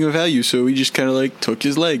anything of value, so we just kind of like took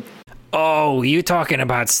his leg. Oh, you talking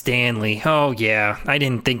about Stanley? Oh yeah, I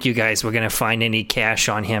didn't think you guys were gonna find any cash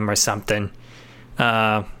on him or something.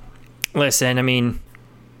 Listen, I mean,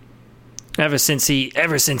 ever since he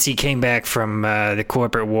came back from the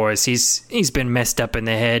corporate wars, he's been messed up in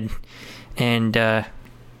the head, and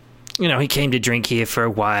he came to drink here for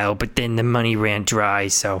a while, but then the money ran dry,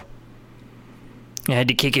 so I had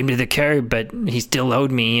to kick him to the curb. But he still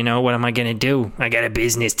owed me. What am I gonna do? I got a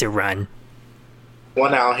business to run.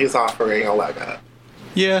 Well, now he's offering a leg up.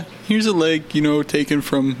 Yeah, here's a leg, taken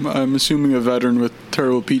from, I'm assuming, a veteran with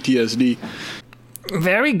terrible PTSD.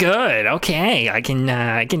 Very good. Okay, I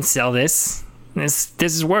can sell this. This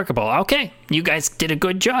is workable. Okay, you guys did a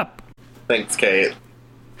good job. Thanks, Kate.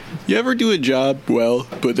 You ever do a job well,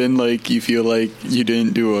 but then like you feel like you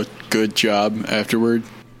didn't do a good job afterward?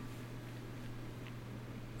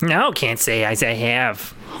 No, can't say as I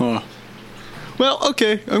have. Huh. Well,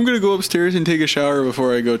 okay. I'm gonna go upstairs and take a shower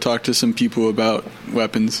before I go talk to some people about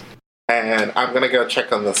weapons. And I'm gonna go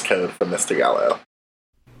check on this code for Mr. Yellow.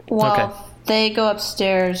 While they go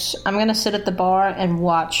upstairs, I'm going to sit at the bar and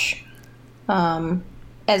watch,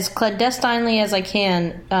 as clandestinely as I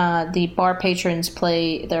can, the bar patrons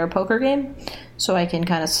play their poker game, so I can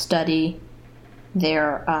kind of study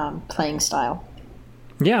their playing style.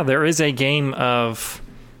 Yeah, there is a game of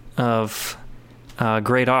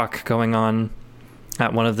Great Auk going on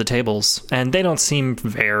at one of the tables, and they don't seem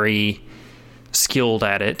very skilled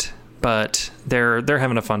at it, but they're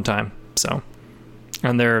having a fun time. So,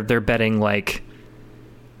 and they're betting like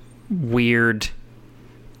weird,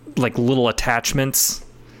 like little attachments.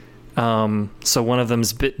 So one of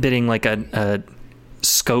them's bidding like a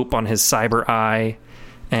scope on his cyber eye,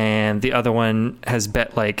 and the other one has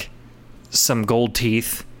bet like some gold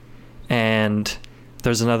teeth, and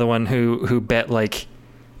there's another one who bet like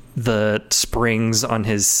the springs on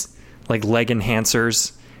his like leg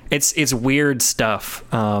enhancers. It's weird stuff,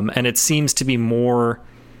 and it seems to be more,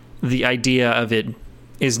 the idea of it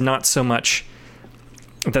is not so much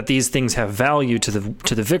that these things have value to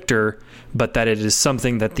the victor, but that it is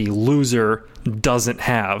something that the loser doesn't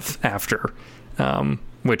have after,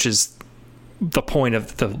 which is the point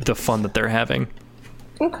of the fun that they're having.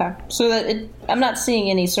 Okay, so that I'm not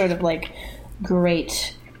seeing any sort of like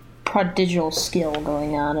great prodigal skill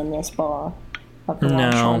going on in this bar.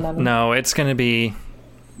 No, it's going to be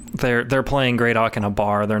they're playing Great Auk in a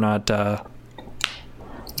bar. They're not the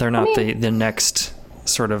next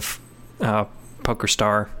sort of poker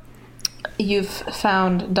star. You've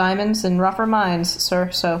found diamonds in rougher mines, sir.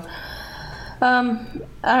 So, all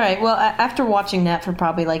right. Well, after watching that for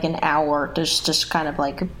probably like an hour, just kind of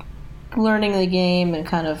like learning the game and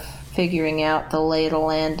kind of figuring out the lay of the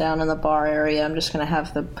land down in the bar area, I'm just gonna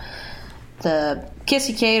have the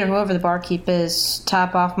Kissy Kate or whoever the barkeep is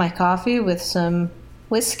top off my coffee with some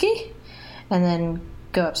whiskey, and then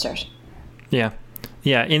go upstairs. Yeah.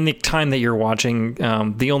 In the time that you're watching,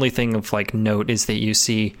 the only thing of like note is that you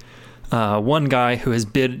see one guy who has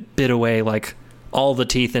bid away like all the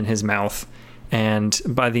teeth in his mouth, and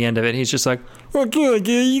by the end of it, he's just like, "I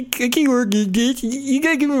can't work this. You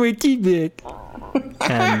gotta give me my teeth back."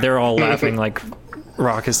 And they're all laughing like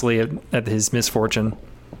raucously at his misfortune.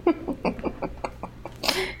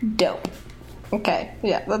 Dope. Okay,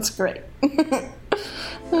 yeah, that's great.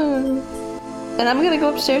 And I'm gonna go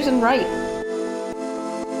upstairs and write.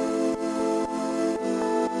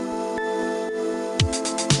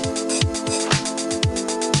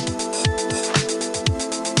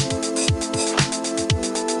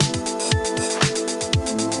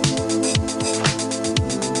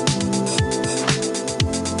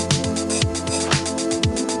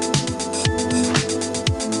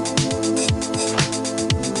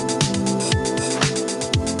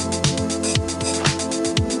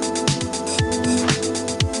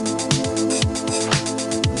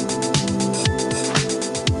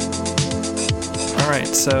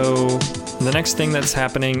 So the next thing that's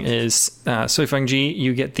happening is Soy Fungi,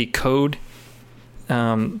 you get the code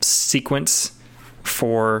sequence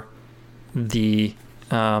for the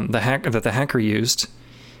hacker used.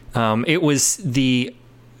 It was the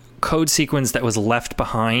code sequence that was left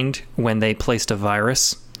behind when they placed a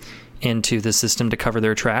virus into the system to cover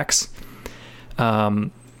their tracks.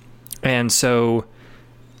 And so,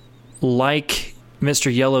 like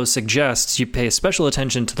Mr. Yellow suggests, you pay special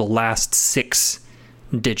attention to the last 6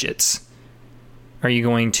 digits. Are you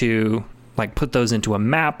going to like put those into a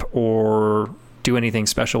map or do anything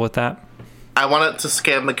special with that? I wanted to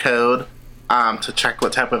scan the code to check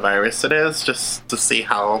what type of virus it is, just to see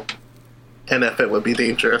how and if it would be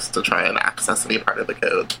dangerous to try and access any part of the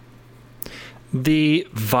code. The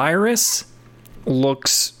virus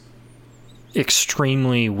looks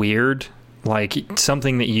extremely weird, like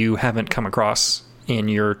something that you haven't come across in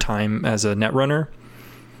your time as a netrunner.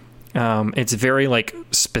 It's very like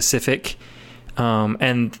specific,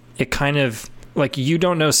 and it kind of like you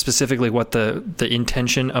don't know specifically what the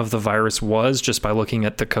intention of the virus was just by looking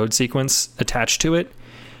at the code sequence attached to it,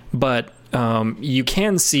 but you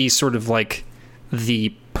can see sort of like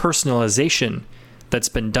the personalization that's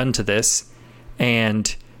been done to this,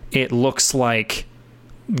 and it looks like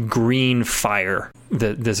green fire.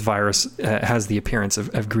 This virus has the appearance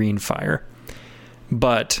of green fire.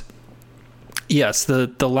 But yes,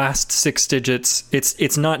 the last 6 digits,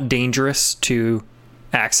 it's not dangerous to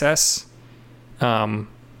access.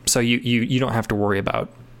 So you don't have to worry about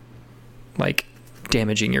like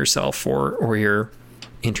damaging yourself or your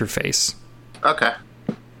interface. Okay.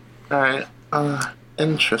 Alright.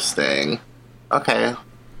 Interesting. Okay.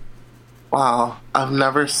 Wow. I've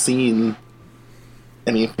never seen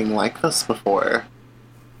anything like this before.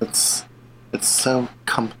 It's so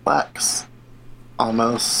complex.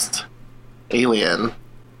 Almost alien.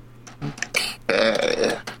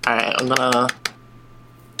 Okay. Alright, I'm gonna...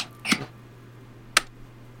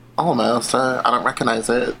 Almost. I don't recognize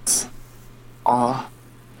it. It's...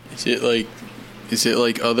 Is it like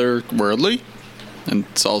otherworldly? And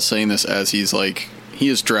Saul's saying this as he's like, he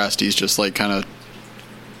is dressed, he's just like kind of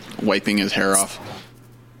wiping his hair off.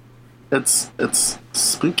 It's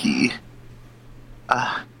spooky.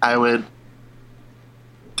 I would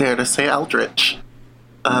dare to say eldritch.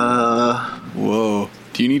 Whoa.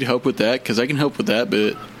 Do you need help with that? Because I can help with that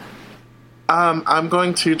bit. I'm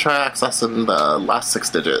going to try accessing the last 6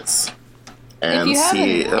 digits and If you have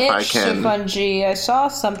see an if I itch, can. Fungi, I saw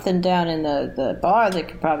something down in the bar that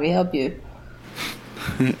could probably help you.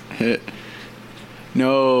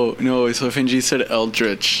 No, so Finji said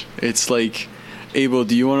eldritch. It's like, Abel,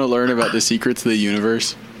 do you want to learn about the secrets of the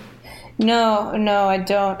universe? No, I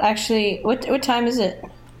don't. Actually, what time is it?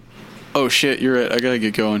 Oh shit, you're right. I gotta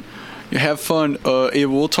get going. Have fun.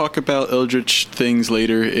 Abel, we'll talk about eldritch things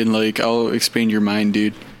later, and like I'll expand your mind,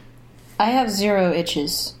 dude. I have 0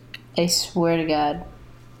 itches. I swear to God.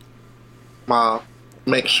 Well,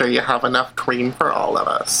 make sure you have enough cream for all of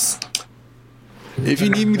us. If you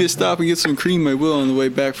need me to stop and get some cream, I will on the way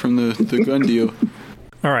back from the gun deal.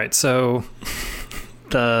 All right, so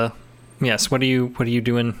what are you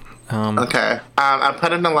doing? Okay, I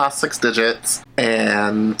put in the last 6 digits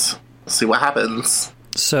and see what happens.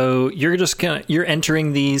 So you're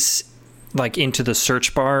entering these like into the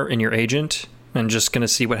search bar in your agent and just gonna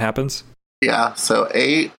see what happens. Yeah, so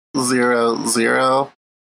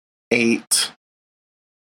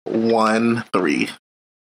 800813.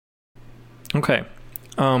 Okay.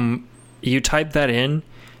 You type that in,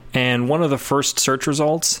 and one of the first search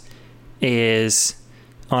results is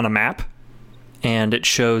on a map, and it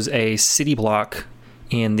shows a city block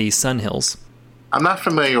in the Sun Hills. I'm not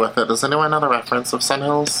familiar with it. Does anyone know the reference of Sun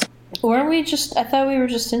Hills? Weren't we just... I thought we were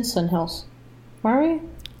just in Sun Hills. Were we?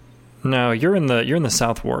 No, you're in the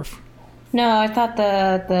South Wharf. No, I thought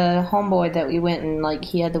the homeboy that we went and, like,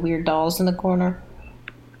 he had the weird dolls in the corner.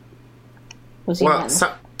 Was he Well,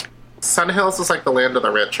 not? Sun Hills is like the land of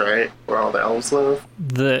the rich, right? Where all the elves live.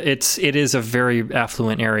 It is a very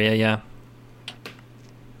affluent area, yeah.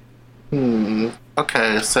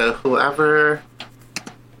 Okay, so whoever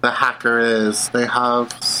the hacker is, they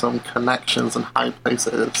have some connections in high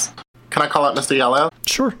places. Can I call out Mr. Yellow?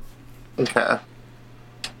 Sure. Okay.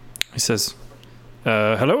 He says,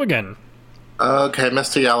 hello again. Okay,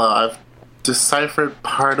 Mr. Yellow, I've deciphered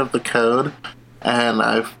part of the code, and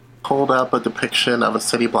I've pulled up a depiction of a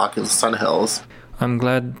city block in Sun Hills. I'm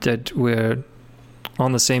glad that we're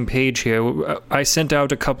on the same page here. I sent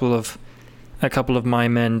out a couple of my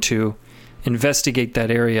men to investigate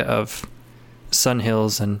that area of Sun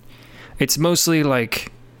Hills, and it's mostly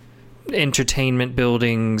like entertainment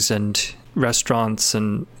buildings and restaurants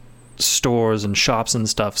and stores and shops and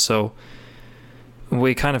stuff, so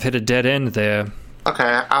we kind of hit a dead end there.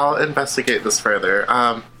 Okay, I'll investigate this further.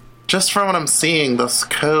 Just from what I'm seeing, this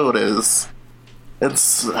code it's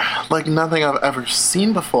like nothing I've ever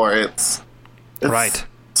seen before. It's right.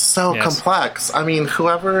 So Yes. complex. I mean,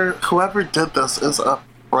 whoever did this is a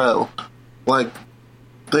pro. Like,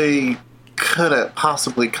 they couldn't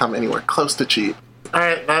possibly come anywhere close to cheap.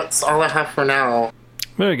 Alright, that's all I have for now.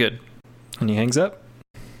 Very good. And he hangs up.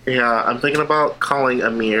 Yeah, I'm thinking about calling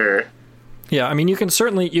Amir. Yeah, I mean, you can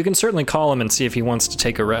certainly call him and see if he wants to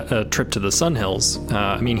take a trip to the Sun Hills.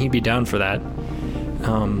 I mean, he'd be down for that.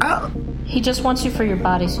 He just wants you for your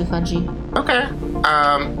body, Sufunji. Okay.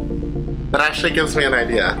 That actually gives me an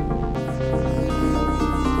idea.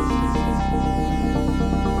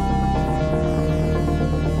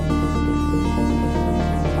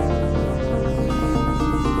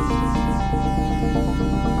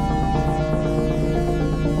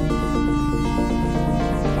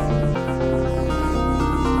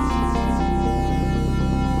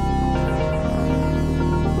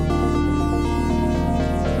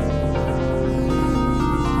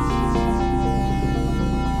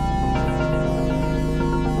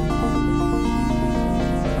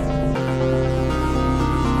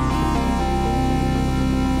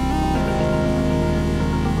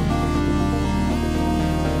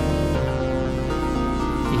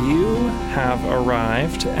 Have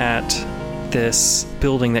arrived at this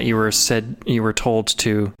building that you were told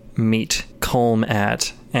to meet Colm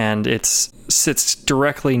at, and it sits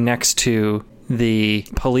directly next to the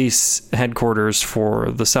police headquarters for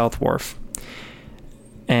the South Wharf.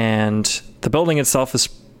 And the building itself is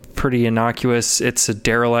pretty innocuous. It's a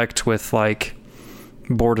derelict with like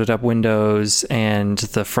boarded up windows, and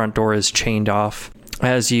the front door is chained off.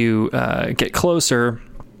 As you get closer,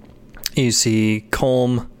 you see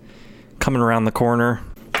Colm coming around the corner,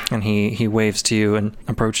 and he waves to you and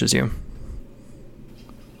approaches you.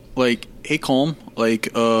 Like, hey, Colm, like,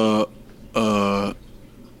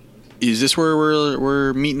 is this where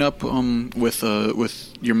we're meeting up with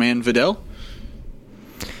your man Vidal?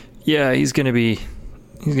 Yeah, he's gonna be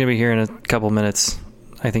here in a couple minutes.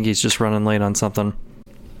 I think he's just running late on something.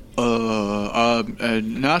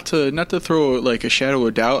 Not to throw like a shadow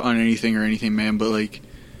of doubt on anything, man, but like,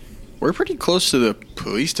 we're pretty close to the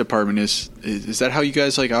police department. Is that how you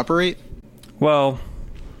guys like operate? Well,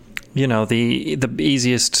 you know, the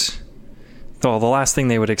last thing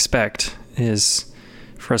they would expect is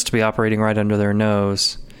for us to be operating right under their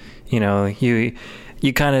nose. You know, you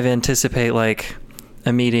kind of anticipate like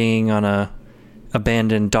a meeting on a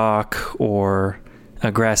abandoned dock or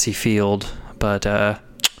a grassy field, but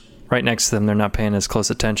right next to them, they're not paying as close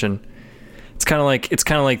attention. It's kind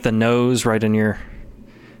of like the nose right on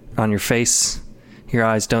your face. Your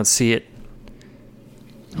eyes don't see it.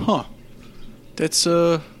 Huh. That's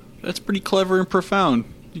pretty clever and profound.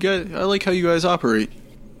 I like how you guys operate.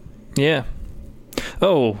 Yeah.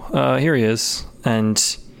 Oh, here he is. And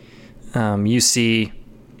you see,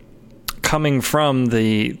 coming from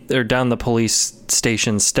down the police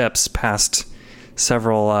station steps past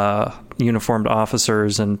several uniformed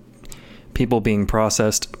officers and people being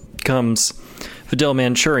processed, comes Vidal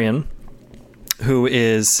Manchurian, who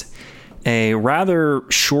is a rather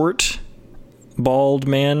short, bald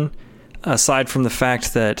man, aside from the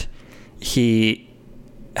fact that he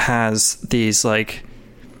has these like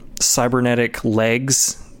cybernetic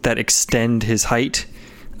legs that extend his height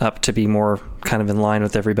up to be more kind of in line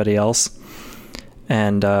with everybody else,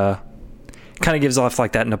 and kind of gives off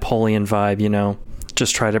like that Napoleon vibe, you know,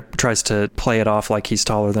 just tries to play it off like he's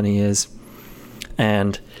taller than he is.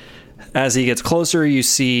 And as he gets closer, you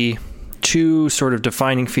see two sort of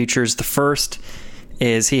defining features. The first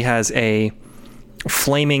is he has a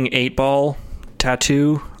flaming 8-ball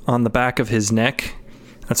tattoo on the back of his neck.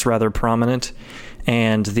 That's rather prominent.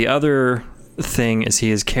 And the other thing is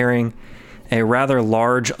he is carrying a rather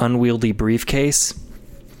large, unwieldy briefcase.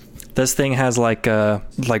 This thing has like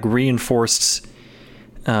reinforced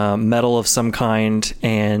metal of some kind,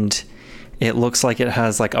 and it looks like it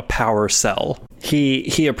has like a power cell.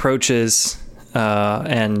 He approaches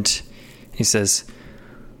and he says,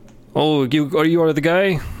 "Oh, you are the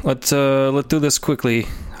guy? Let's do this quickly.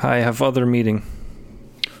 I have other meeting."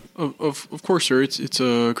 Of course, sir. It's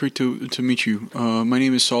great to meet you. My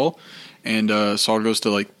name is Saul, and Saul goes to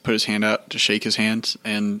like put his hand out to shake his hand,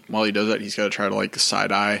 and while he does that, he's got to try to like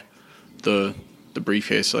side eye the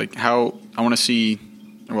briefcase. Like, how I want to see.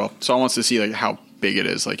 Well, Saul wants to see like how big it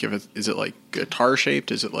is. Like, is it like guitar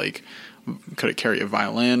shaped? Is it like, could it carry a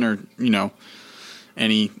violin, or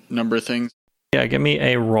any number of things? Yeah, give me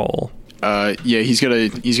a roll. Yeah, he's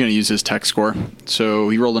gonna use his tech score. So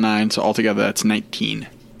he rolled a 9, so altogether that's 19.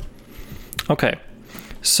 Okay.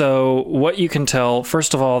 So what you can tell,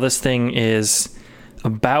 first of all, this thing is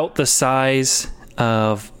about the size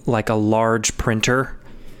of like a large printer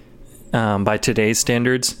by today's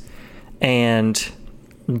standards, and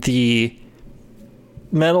the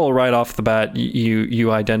metal right off the bat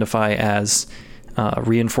you identify as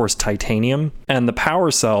reinforced titanium, and the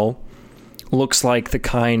power cell looks like the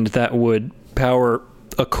kind that would power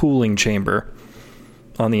a cooling chamber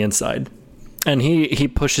on the inside. And he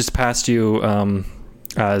pushes past you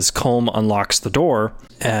as Colm unlocks the door,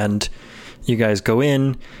 and you guys go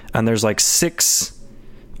in, and there's like 6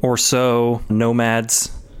 or so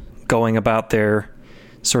nomads going about their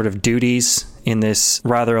sort of duties in this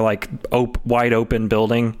rather like wide open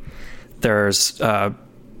building. There's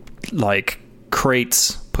like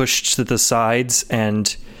crates pushed to the sides,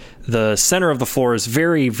 and the center of the floor is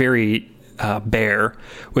very, very bare,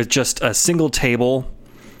 with just a single table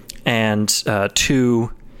and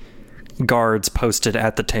 2 guards posted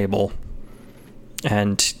at the table.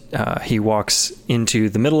 And he walks into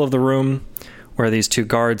the middle of the room where these 2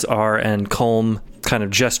 guards are, and Colm kind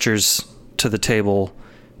of gestures to the table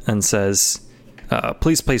and says,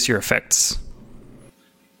 please place your effects.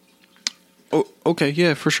 Oh, okay,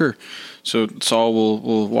 yeah, for sure. So Saul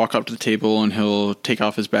will walk up to the table, and he'll take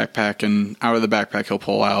off his backpack, and out of the backpack he'll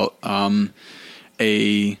pull out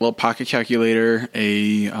a little pocket calculator,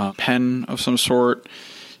 a pen of some sort,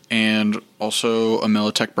 and also a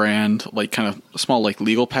Militech brand, like kind of a small like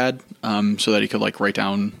legal pad, so that he could like write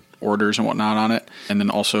down orders and whatnot on it. And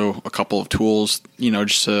then also a couple of tools,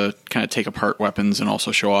 just to kind of take apart weapons and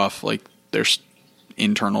also show off like their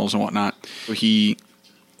internals and whatnot. So he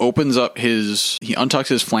opens up he untucks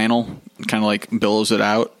his flannel, kind of like billows it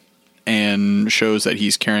out, and shows that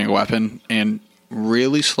he's carrying a weapon, and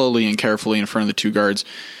really slowly and carefully in front of the 2 guards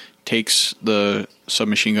takes the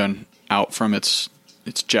submachine gun out from its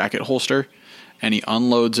jacket holster, and he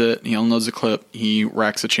unloads it. He unloads the clip. He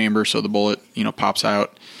racks the chamber so the bullet, pops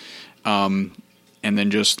out, and then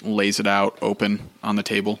just lays it out open on the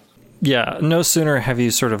table. Yeah, no sooner have you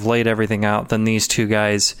sort of laid everything out than these 2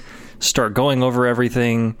 guys start going over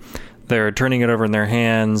everything. They're turning it over in their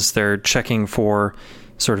hands. They're checking for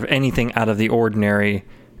sort of anything out of the ordinary.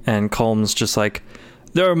 And Colm's just like,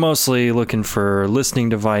 they're mostly looking for listening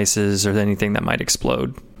devices or anything that might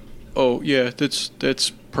explode. Oh, yeah, that's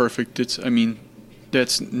perfect.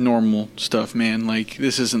 That's normal stuff, man. Like,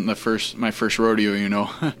 this isn't my first rodeo,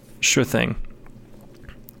 Sure thing.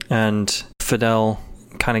 And Fidel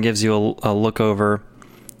kind of gives you a look over,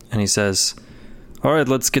 and he says, all right,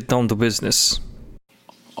 let's get down to business.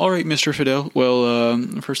 All right, Mr. Fidel. Well,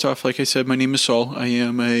 first off, like I said, my name is Saul. I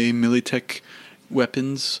am a Militech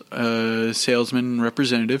weapons salesman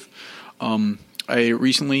representative. I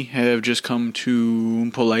recently have just come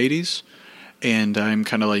to Polides, and I'm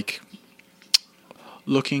kind of like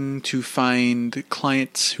looking to find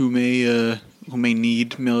clients who may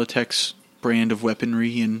need Militech's brand of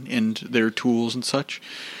weaponry and their tools and such.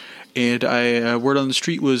 And word on the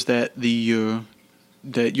street was that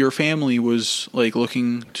that your family was like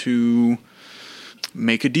looking to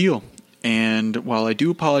make a deal. And while I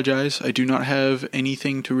do apologize, I do not have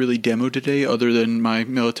anything to really demo today other than my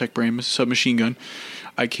Militech brand submachine gun.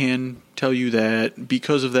 I can tell you that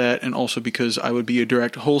because of that, and also because I would be a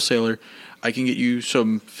direct wholesaler, I can get you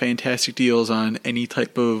some fantastic deals on any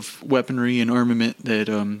type of weaponry and armament that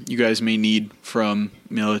you guys may need from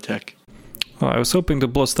Militech. Well, I was hoping to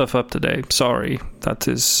blow stuff up today. Sorry. That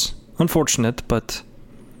is unfortunate, but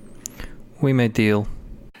we may deal.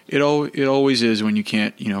 It always is when you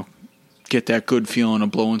can't, get that good feeling of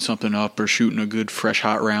blowing something up or shooting a good fresh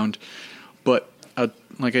hot round. But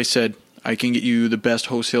like I said, I can get you the best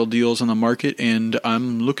wholesale deals on the market, and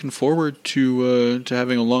I'm looking forward to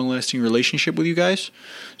having a long-lasting relationship with you guys.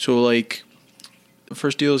 So, like, the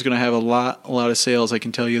first deal is going to have a lot of sales, I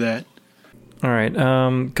can tell you that. All right,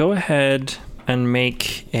 go ahead and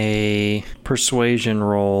make a persuasion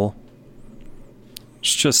roll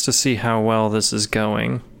just to see how well this is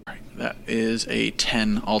going. All right, that is a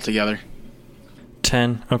 10 altogether.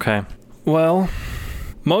 10? Okay. Well,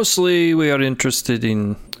 mostly we are interested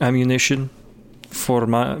in ammunition for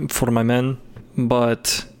my men,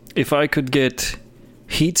 but if I could get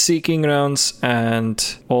heat-seeking rounds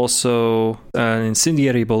and also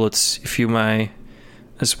incendiary bullets, if you may,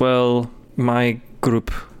 as well, my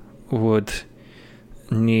group would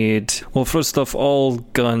need... Well, first off, all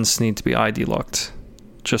guns need to be ID locked.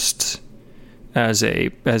 Just as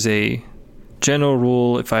a general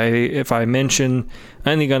rule, if I mention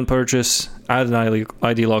any gun purchase, add an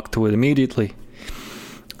ID lock to it immediately.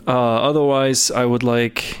 Otherwise, I would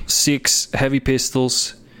like 6 heavy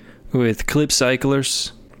pistols with clip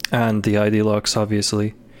cyclers and the ID locks,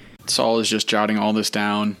 obviously. Saul is just jotting all this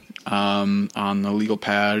down on the legal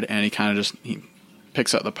pad, and he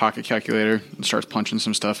picks up the pocket calculator and starts punching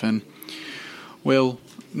some stuff in. Well,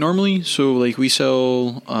 normally, so like we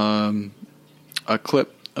sell a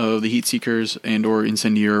clip of the heat seekers and or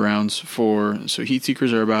incendiary rounds so heat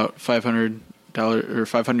seekers are about $500 or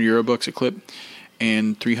 500 euro bucks a clip,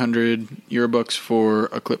 and 300 euro bucks for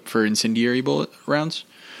a clip for incendiary bullet rounds.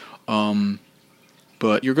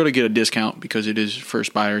 But you're going to get a discount because it is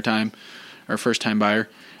first time buyer,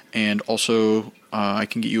 and also I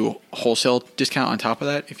can get you a wholesale discount on top of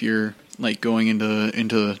that if you're like going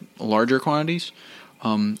into larger quantities.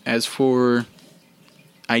 As for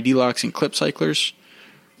ID locks and clip cyclers,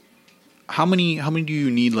 how many do you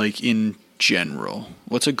need, like, in general?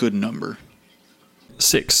 What's a good number?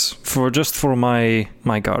 6 for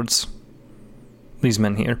my guards. These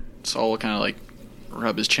men here. Saul will kind of like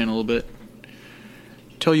rub his chin a little bit.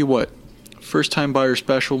 Tell you what, first time buyer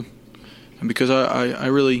special, and because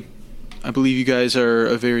I believe you guys are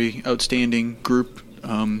a very outstanding group.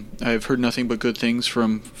 I've heard nothing but good things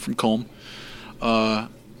from Colm.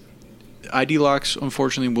 ID locks,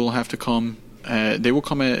 unfortunately, will have to come. They will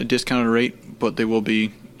come at a discounted rate, but they will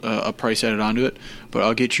be a price added onto it. But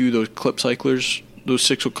I'll get you those clip cyclers. Those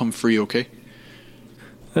 6 will come free, okay?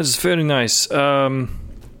 That's very nice. Colm,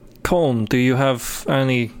 do you have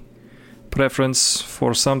any preference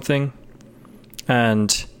for something?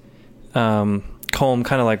 And Colm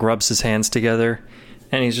kind of like rubs his hands together,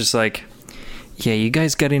 and he's just like, yeah, you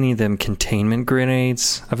guys got any of them containment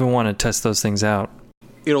grenades? I've been wanting to test those things out.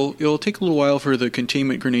 It'll take a little while for the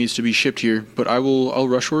containment grenades to be shipped here, but I'll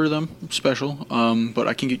rush order them special. But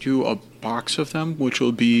I can get you a box of them, which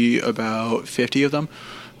will be about 50 of them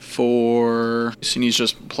for. And he's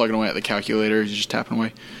just plugging away at the calculator. He's just tapping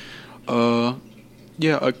away.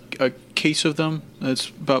 Yeah, a case of them. That's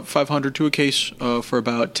about 500 to a case. For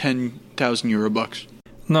about 10,000 euro bucks.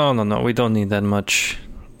 No, we don't need that much.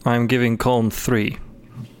 I'm giving Colm 3.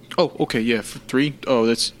 Oh, okay, yeah, for 3. Oh,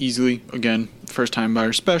 that's easily, again, first time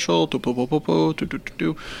buyer special.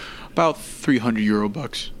 About 300 euro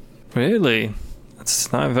bucks. Really?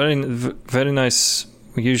 That's not very nice.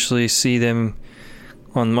 We usually see them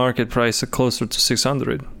on market price closer to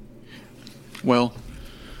 600. Well,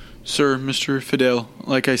 sir, Mr. Fidel,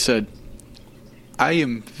 like I said, I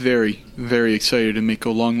am very, very excited to make a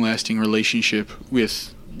long-lasting relationship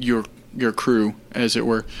with your crew, as it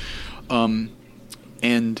were.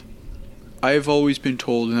 And I've always been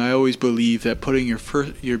told, and I always believe, that putting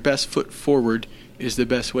your best foot forward is the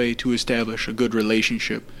best way to establish a good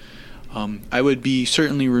relationship. I would be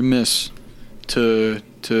certainly remiss to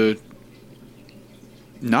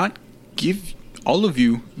not give all of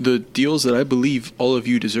you the deals that I believe all of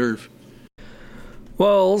you deserve.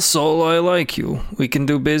 Well, Sol, I like you. We can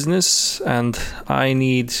do business, and I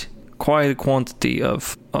need quite a quantity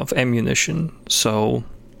of ammunition. So,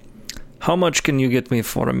 how much can you get me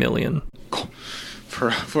for $1 million? For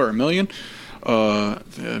 $1 million?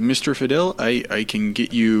 Mr. Fidel, I can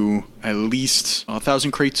get you at least 1,000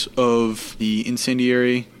 crates of the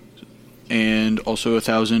incendiary and also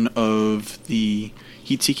 1,000 of the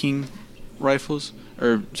heat-seeking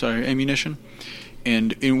ammunition.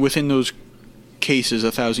 And within those cases,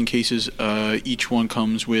 1,000 cases, each one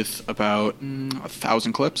comes with about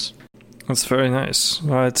 1,000 clips. That's very nice.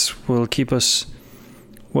 That will keep us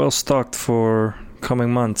well stocked for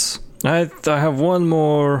coming months. I have one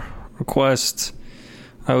more request.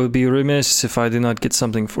 I would be remiss if I did not get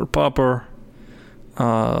something for Popper.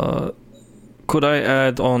 Could I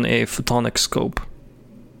add on a photonic scope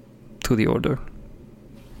to the order?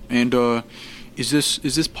 And is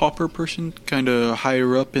this Popper person kind of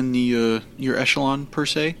higher up in the your echelon per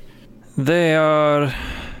se? They are.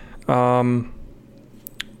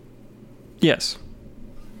 Yes.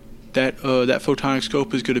 That photonic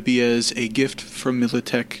scope is going to be as a gift from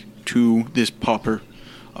Militech to this Popper.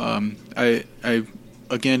 I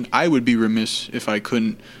would be remiss if I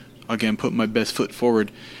couldn't again put my best foot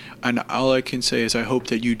forward, and all I can say is I hope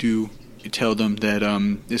that you do tell them that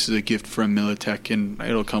this is a gift from Militech, and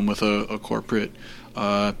it'll come with a corporate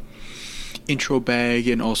intro bag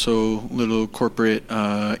and also little corporate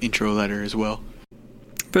intro letter as well.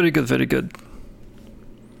 Very good, very good.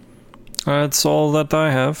 That's all that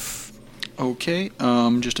I have. Okay,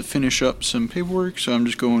 just to finish up some paperwork, so I'm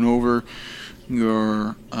just going over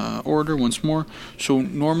your order once more. So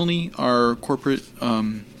normally our corporate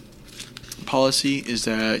policy is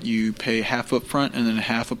that you pay half up front and then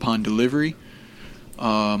half upon delivery.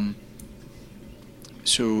 So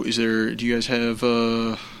do you guys have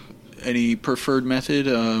any preferred method?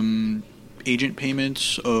 Agent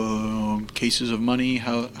payments, cases of money?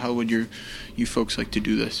 How would you folks like to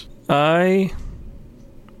do this? I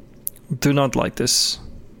do not like this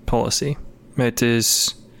policy. It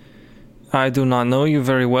is... I do not know you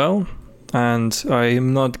very well, and I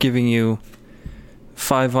am not giving you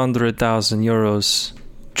 500,000 euros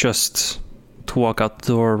just to walk out the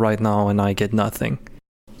door right now and I get nothing.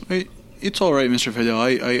 It's all right, Mr. Fidel.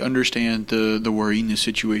 I understand the worry in this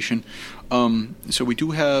situation. So we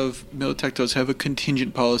do have, Militech does have a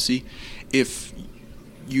contingent policy. If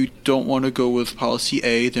you don't want to go with policy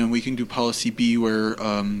A, then we can do policy B, where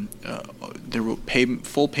there will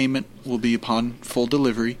full payment will be upon full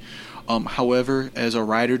delivery. However, as a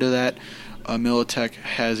rider to that, Militech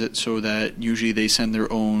has it so that usually they send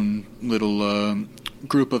their own little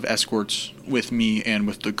group of escorts with me and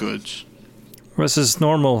with the goods. This is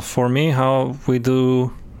normal for me, how we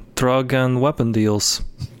do drug and weapon deals.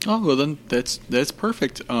 Oh, well then that's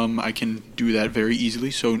perfect. I can do that very easily,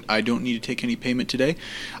 so I don't need to take any payment today.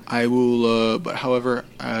 I will, but however,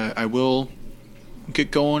 I will get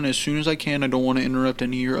going as soon as I can. I don't want to interrupt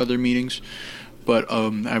any of your other meetings, but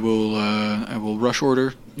I will rush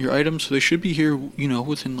order your items, so they should be here,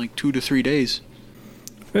 within like 2 to 3 days.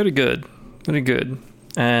 Very good, very good.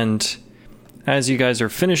 And as you guys are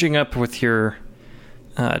finishing up with your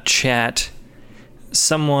chat,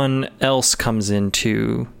 someone else comes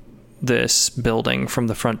into this building from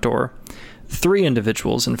the front door. 3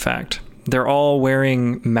 individuals, in fact. They're all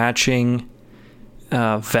wearing matching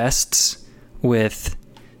vests with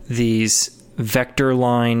these vector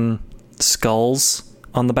line skulls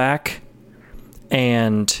on the back.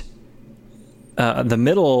 And the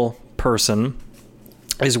middle person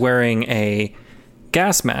is wearing a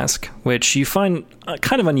gas mask, which you find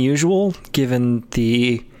kind of unusual given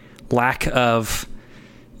the lack of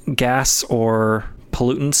gas or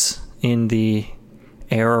pollutants in the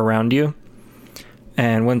air around you.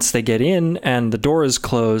 And once they get in and the door is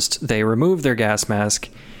closed, they remove their gas mask,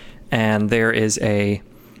 and there is a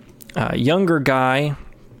younger guy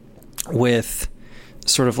with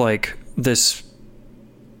sort of like this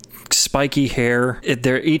spiky hair.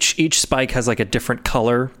 Each spike has like a different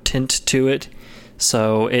color tint to it.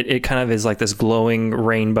 So it kind of is like this glowing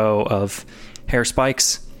rainbow of hair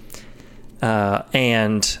spikes.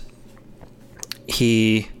 And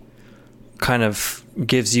he kind of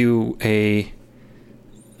gives you a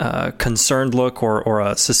concerned look or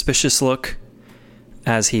a suspicious look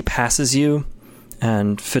as he passes you.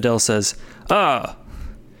 And Fidel says, my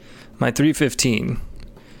 315.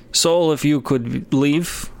 Soul, if you could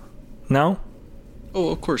leave now? Oh,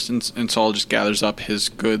 of course. And Saul just gathers up his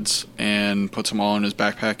goods and puts them all in his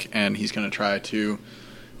backpack, and he's going to try to,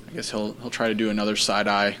 I guess he'll try to do another side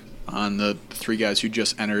eye on the 3 guys who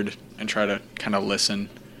just entered and try to kind of listen,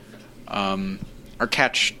 or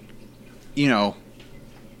catch,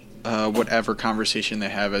 whatever conversation they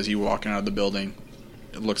have as you walking out of the building.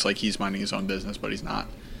 It looks like he's minding his own business, but he's not.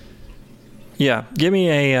 Yeah, give me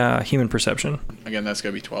a human perception. Again, that's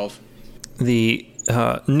going to be 12. The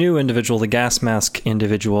new individual, the gas mask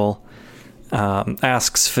individual,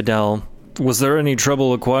 asks Fidel, was there any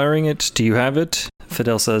trouble acquiring it? Do you have it?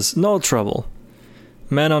 Fidel says, no trouble.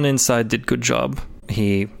 Man on inside did good job.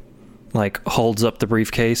 He, holds up the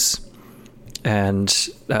briefcase, and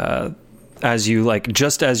as you,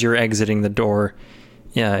 just as you're exiting the door,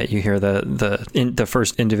 you hear the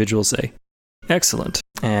first individual say, excellent.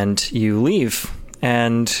 And you leave.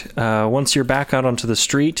 And once you're back out onto the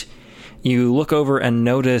street, you look over and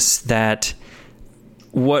notice that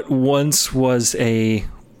what once was a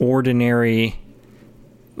ordinary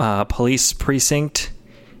police precinct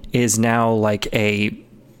is now like a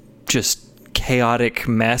just chaotic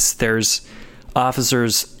mess. There's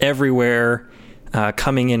officers everywhere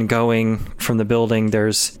coming and going from the building.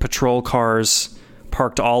 There's patrol cars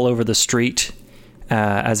parked all over the street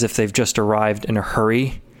as if they've just arrived in a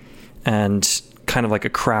hurry, and kind of like a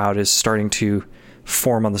crowd is starting to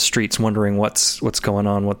form on the streets, wondering what's going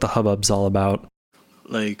on, what the hubbub's all about.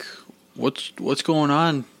 What's going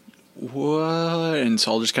on? What? And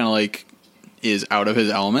Saul just kind of is out of his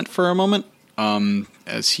element for a moment,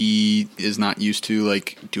 as he is not used to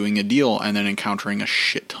doing a deal and then encountering a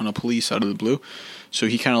shit ton of police out of the blue. So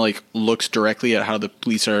he kind of looks directly at how the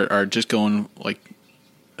police are just going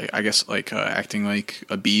acting like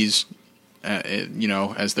a bees,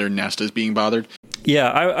 as their nest is being bothered. Yeah,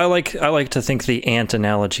 I like to think the ant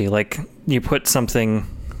analogy. You put something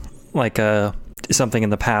something in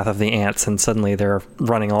the path of the ants, and suddenly they're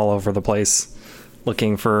running all over the place,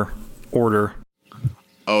 looking for order.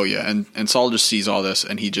 Oh yeah, and Saul just sees all this,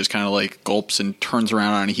 and he just kind of gulps and turns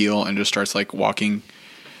around on a heel and just starts walking,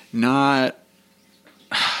 not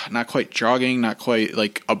quite jogging, not quite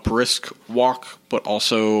a brisk walk, but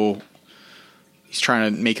also he's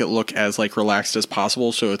trying to make it look as relaxed as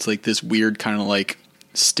possible. So it's this weird kind of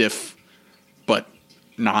stiff, but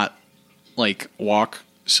not walk.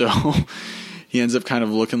 So he ends up kind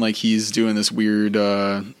of looking like he's doing this weird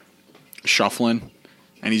shuffling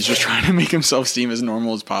And he's just trying to make himself seem as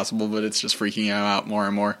normal as possible, but it's just freaking him out more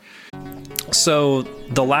and more. So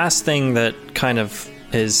the last thing that kind of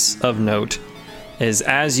is of note is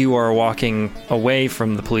as you are walking away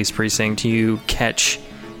from the police precinct, you catch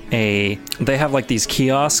they have like these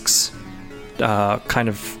kiosks kind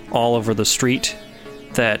of all over the street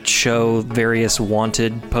that show various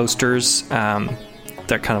wanted posters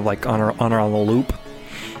that kind of like on a loop.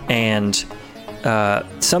 And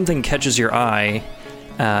something catches your eye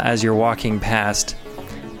as you're walking past,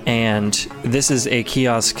 and this is a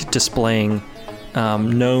kiosk displaying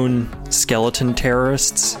known skeleton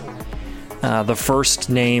terrorists. The first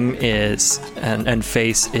name is and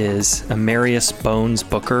face is Marius Bones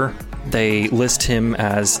Booker. They list him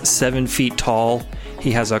as 7 feet tall.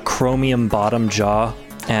 He has a chromium bottom jaw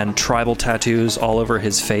and tribal tattoos all over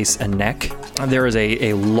his face and neck. There is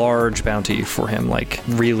a large bounty for him, like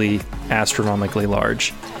really astronomically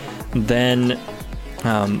large. Then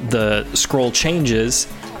the scroll changes,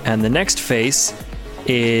 and the next face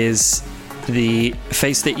is the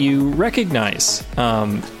face that you recognize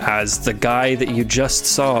as the guy that you just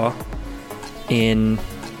saw in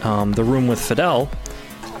the room with Fidel.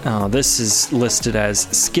 This is listed as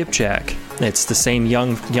Skipjack. It's the same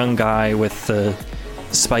young guy with the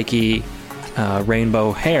spiky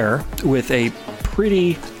rainbow hair with a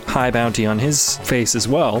pretty high bounty on his face as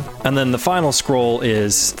well. And then the final scroll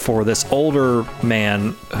is for this older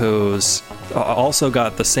man who's also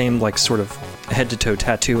got the same like sort of head-to-toe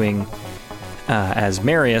tattooing as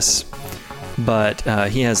Marius, but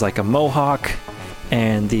he has like a mohawk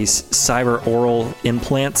and these cyber oral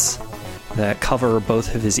implants that cover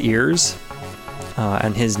both of his ears,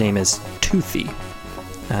 and his name is Toothy.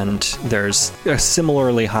 And there's a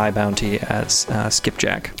similarly high bounty as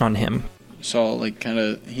Skipjack on him. So, like, kind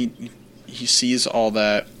of, he sees all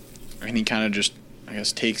that, and he kind of just, I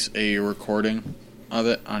guess, takes a recording of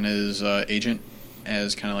it on his agent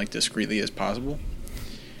as kind of, like, discreetly as possible.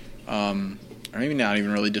 Or maybe not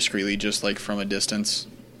even really discreetly, just, like, from a distance.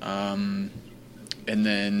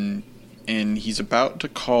 And he's about to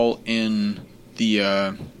call in the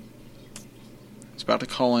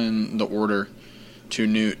order to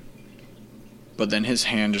Newt, but then his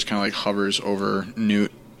hand just kind of like hovers over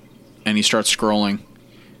Newt, and he starts scrolling,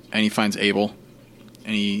 and he finds Abel,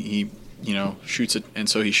 and he shoots it, and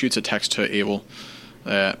so he shoots a text to Abel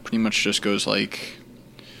that pretty much just goes like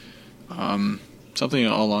something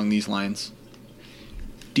along these lines.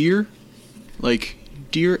 Dear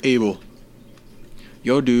Abel,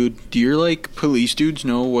 yo dude, do your like police dudes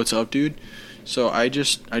know what's up, dude? So I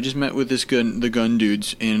just met with the gun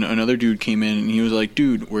dudes, and another dude came in, and he was like,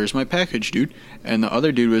 dude, where's my package, dude? And the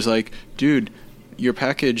other dude was like, dude, your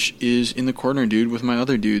package is in the corner, dude, with my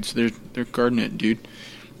other dudes. They're guarding it, dude.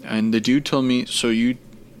 And the dude told me, and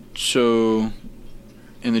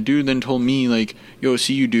the dude then told me, like, yo,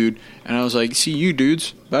 see you, dude. And I was like, see you,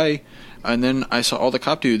 dudes, bye. And then I saw all the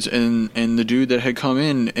cop dudes, and the dude that had come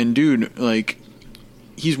in, and dude, like,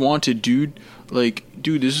 he's wanted, dude. Like,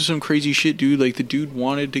 dude, this is some crazy shit, dude. Like, the dude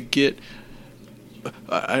wanted to get...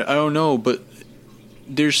 I don't know, but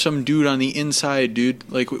there's some dude on the inside, dude.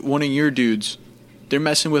 Like, one of your dudes. They're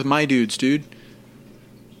messing with my dudes, dude.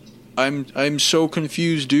 I'm so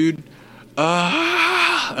confused, dude.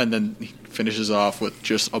 And then he finishes off with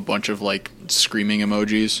just a bunch of, like, screaming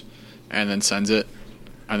emojis. And then sends it.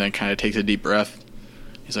 And then kind of takes a deep breath.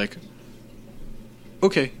 He's like,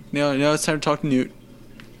 okay, now it's time to talk to Newt.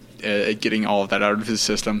 Getting all of that out of his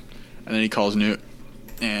system, and then he calls Newt,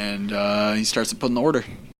 and he starts to put in the order.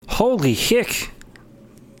 Holy heck!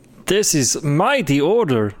 This is mighty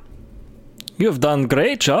order. You have done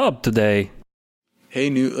great job today.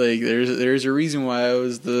 Hey Newt, like there's a reason why I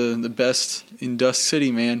was the best in Dusk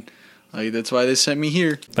City, man. Like that's why they sent me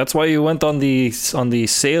here. That's why you went on the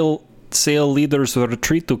sail leaders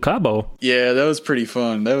retreat to Cabo. Yeah, that was pretty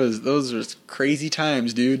fun. Those were crazy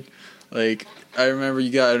times, dude. Like. I remember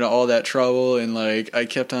you got into all that trouble, and like I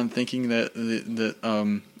kept on thinking that the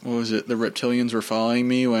reptilians were following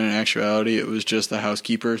me, when in actuality it was just the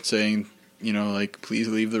housekeeper saying, like, please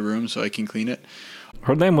leave the room so I can clean it.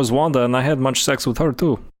 Her name was Wanda, and I had much sex with her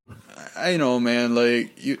too. I know, man.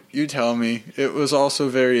 Like you tell me. It was also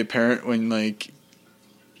very apparent when like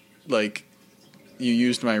you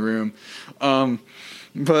used my room.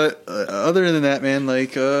 But other than that, man,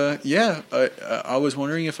 like, yeah, I was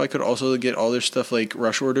wondering if I could also get all their stuff, like,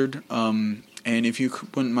 rush ordered. And if you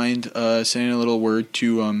wouldn't mind sending a little word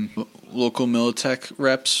to local Militech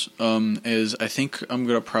reps, as I think I'm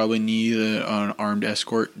going to probably need an armed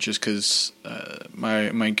escort, just because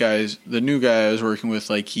my guys, the new guy I was working with,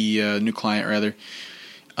 like, new client, rather,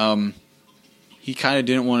 he kind of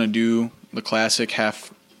didn't want to do the classic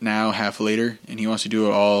half now, half later, and he wants to do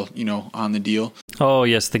it all, on the deal. Oh,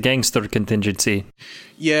 yes, the gangster contingency.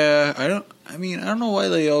 Yeah, I don't know why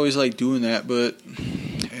they always like doing that, but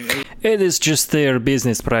It is just their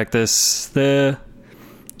business practice. The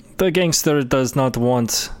gangster does not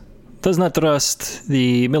trust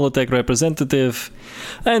the Militech representative,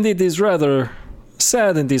 and it is rather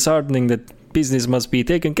sad and disheartening that business must be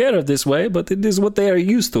taken care of this way, but it is what they are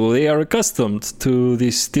used to. They are accustomed to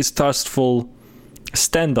this distrustful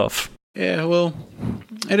standoff. yeah, well,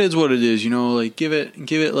 it is what it is, like give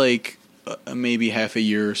it like maybe half a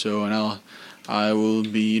year or so, and I will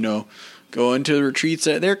be, going to retreats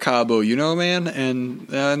at their Cabo, man, and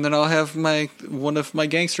then I'll have one of my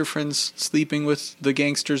gangster friends sleeping with the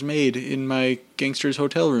gangster's maid in my gangster's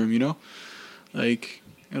hotel room, like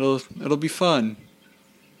it'll be fun.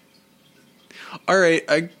 All right,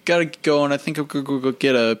 I gotta go, and I think I'm gonna go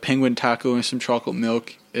get a penguin taco and some chocolate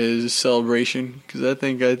milk as a celebration, because I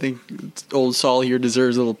think old Saul here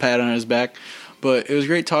deserves a little pat on his back. But it was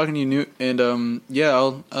great talking to you, Newt, and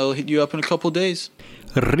I'll hit you up in a couple days.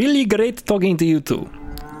 Really great talking to you too.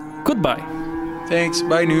 Goodbye. Thanks.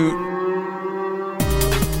 Bye, Newt.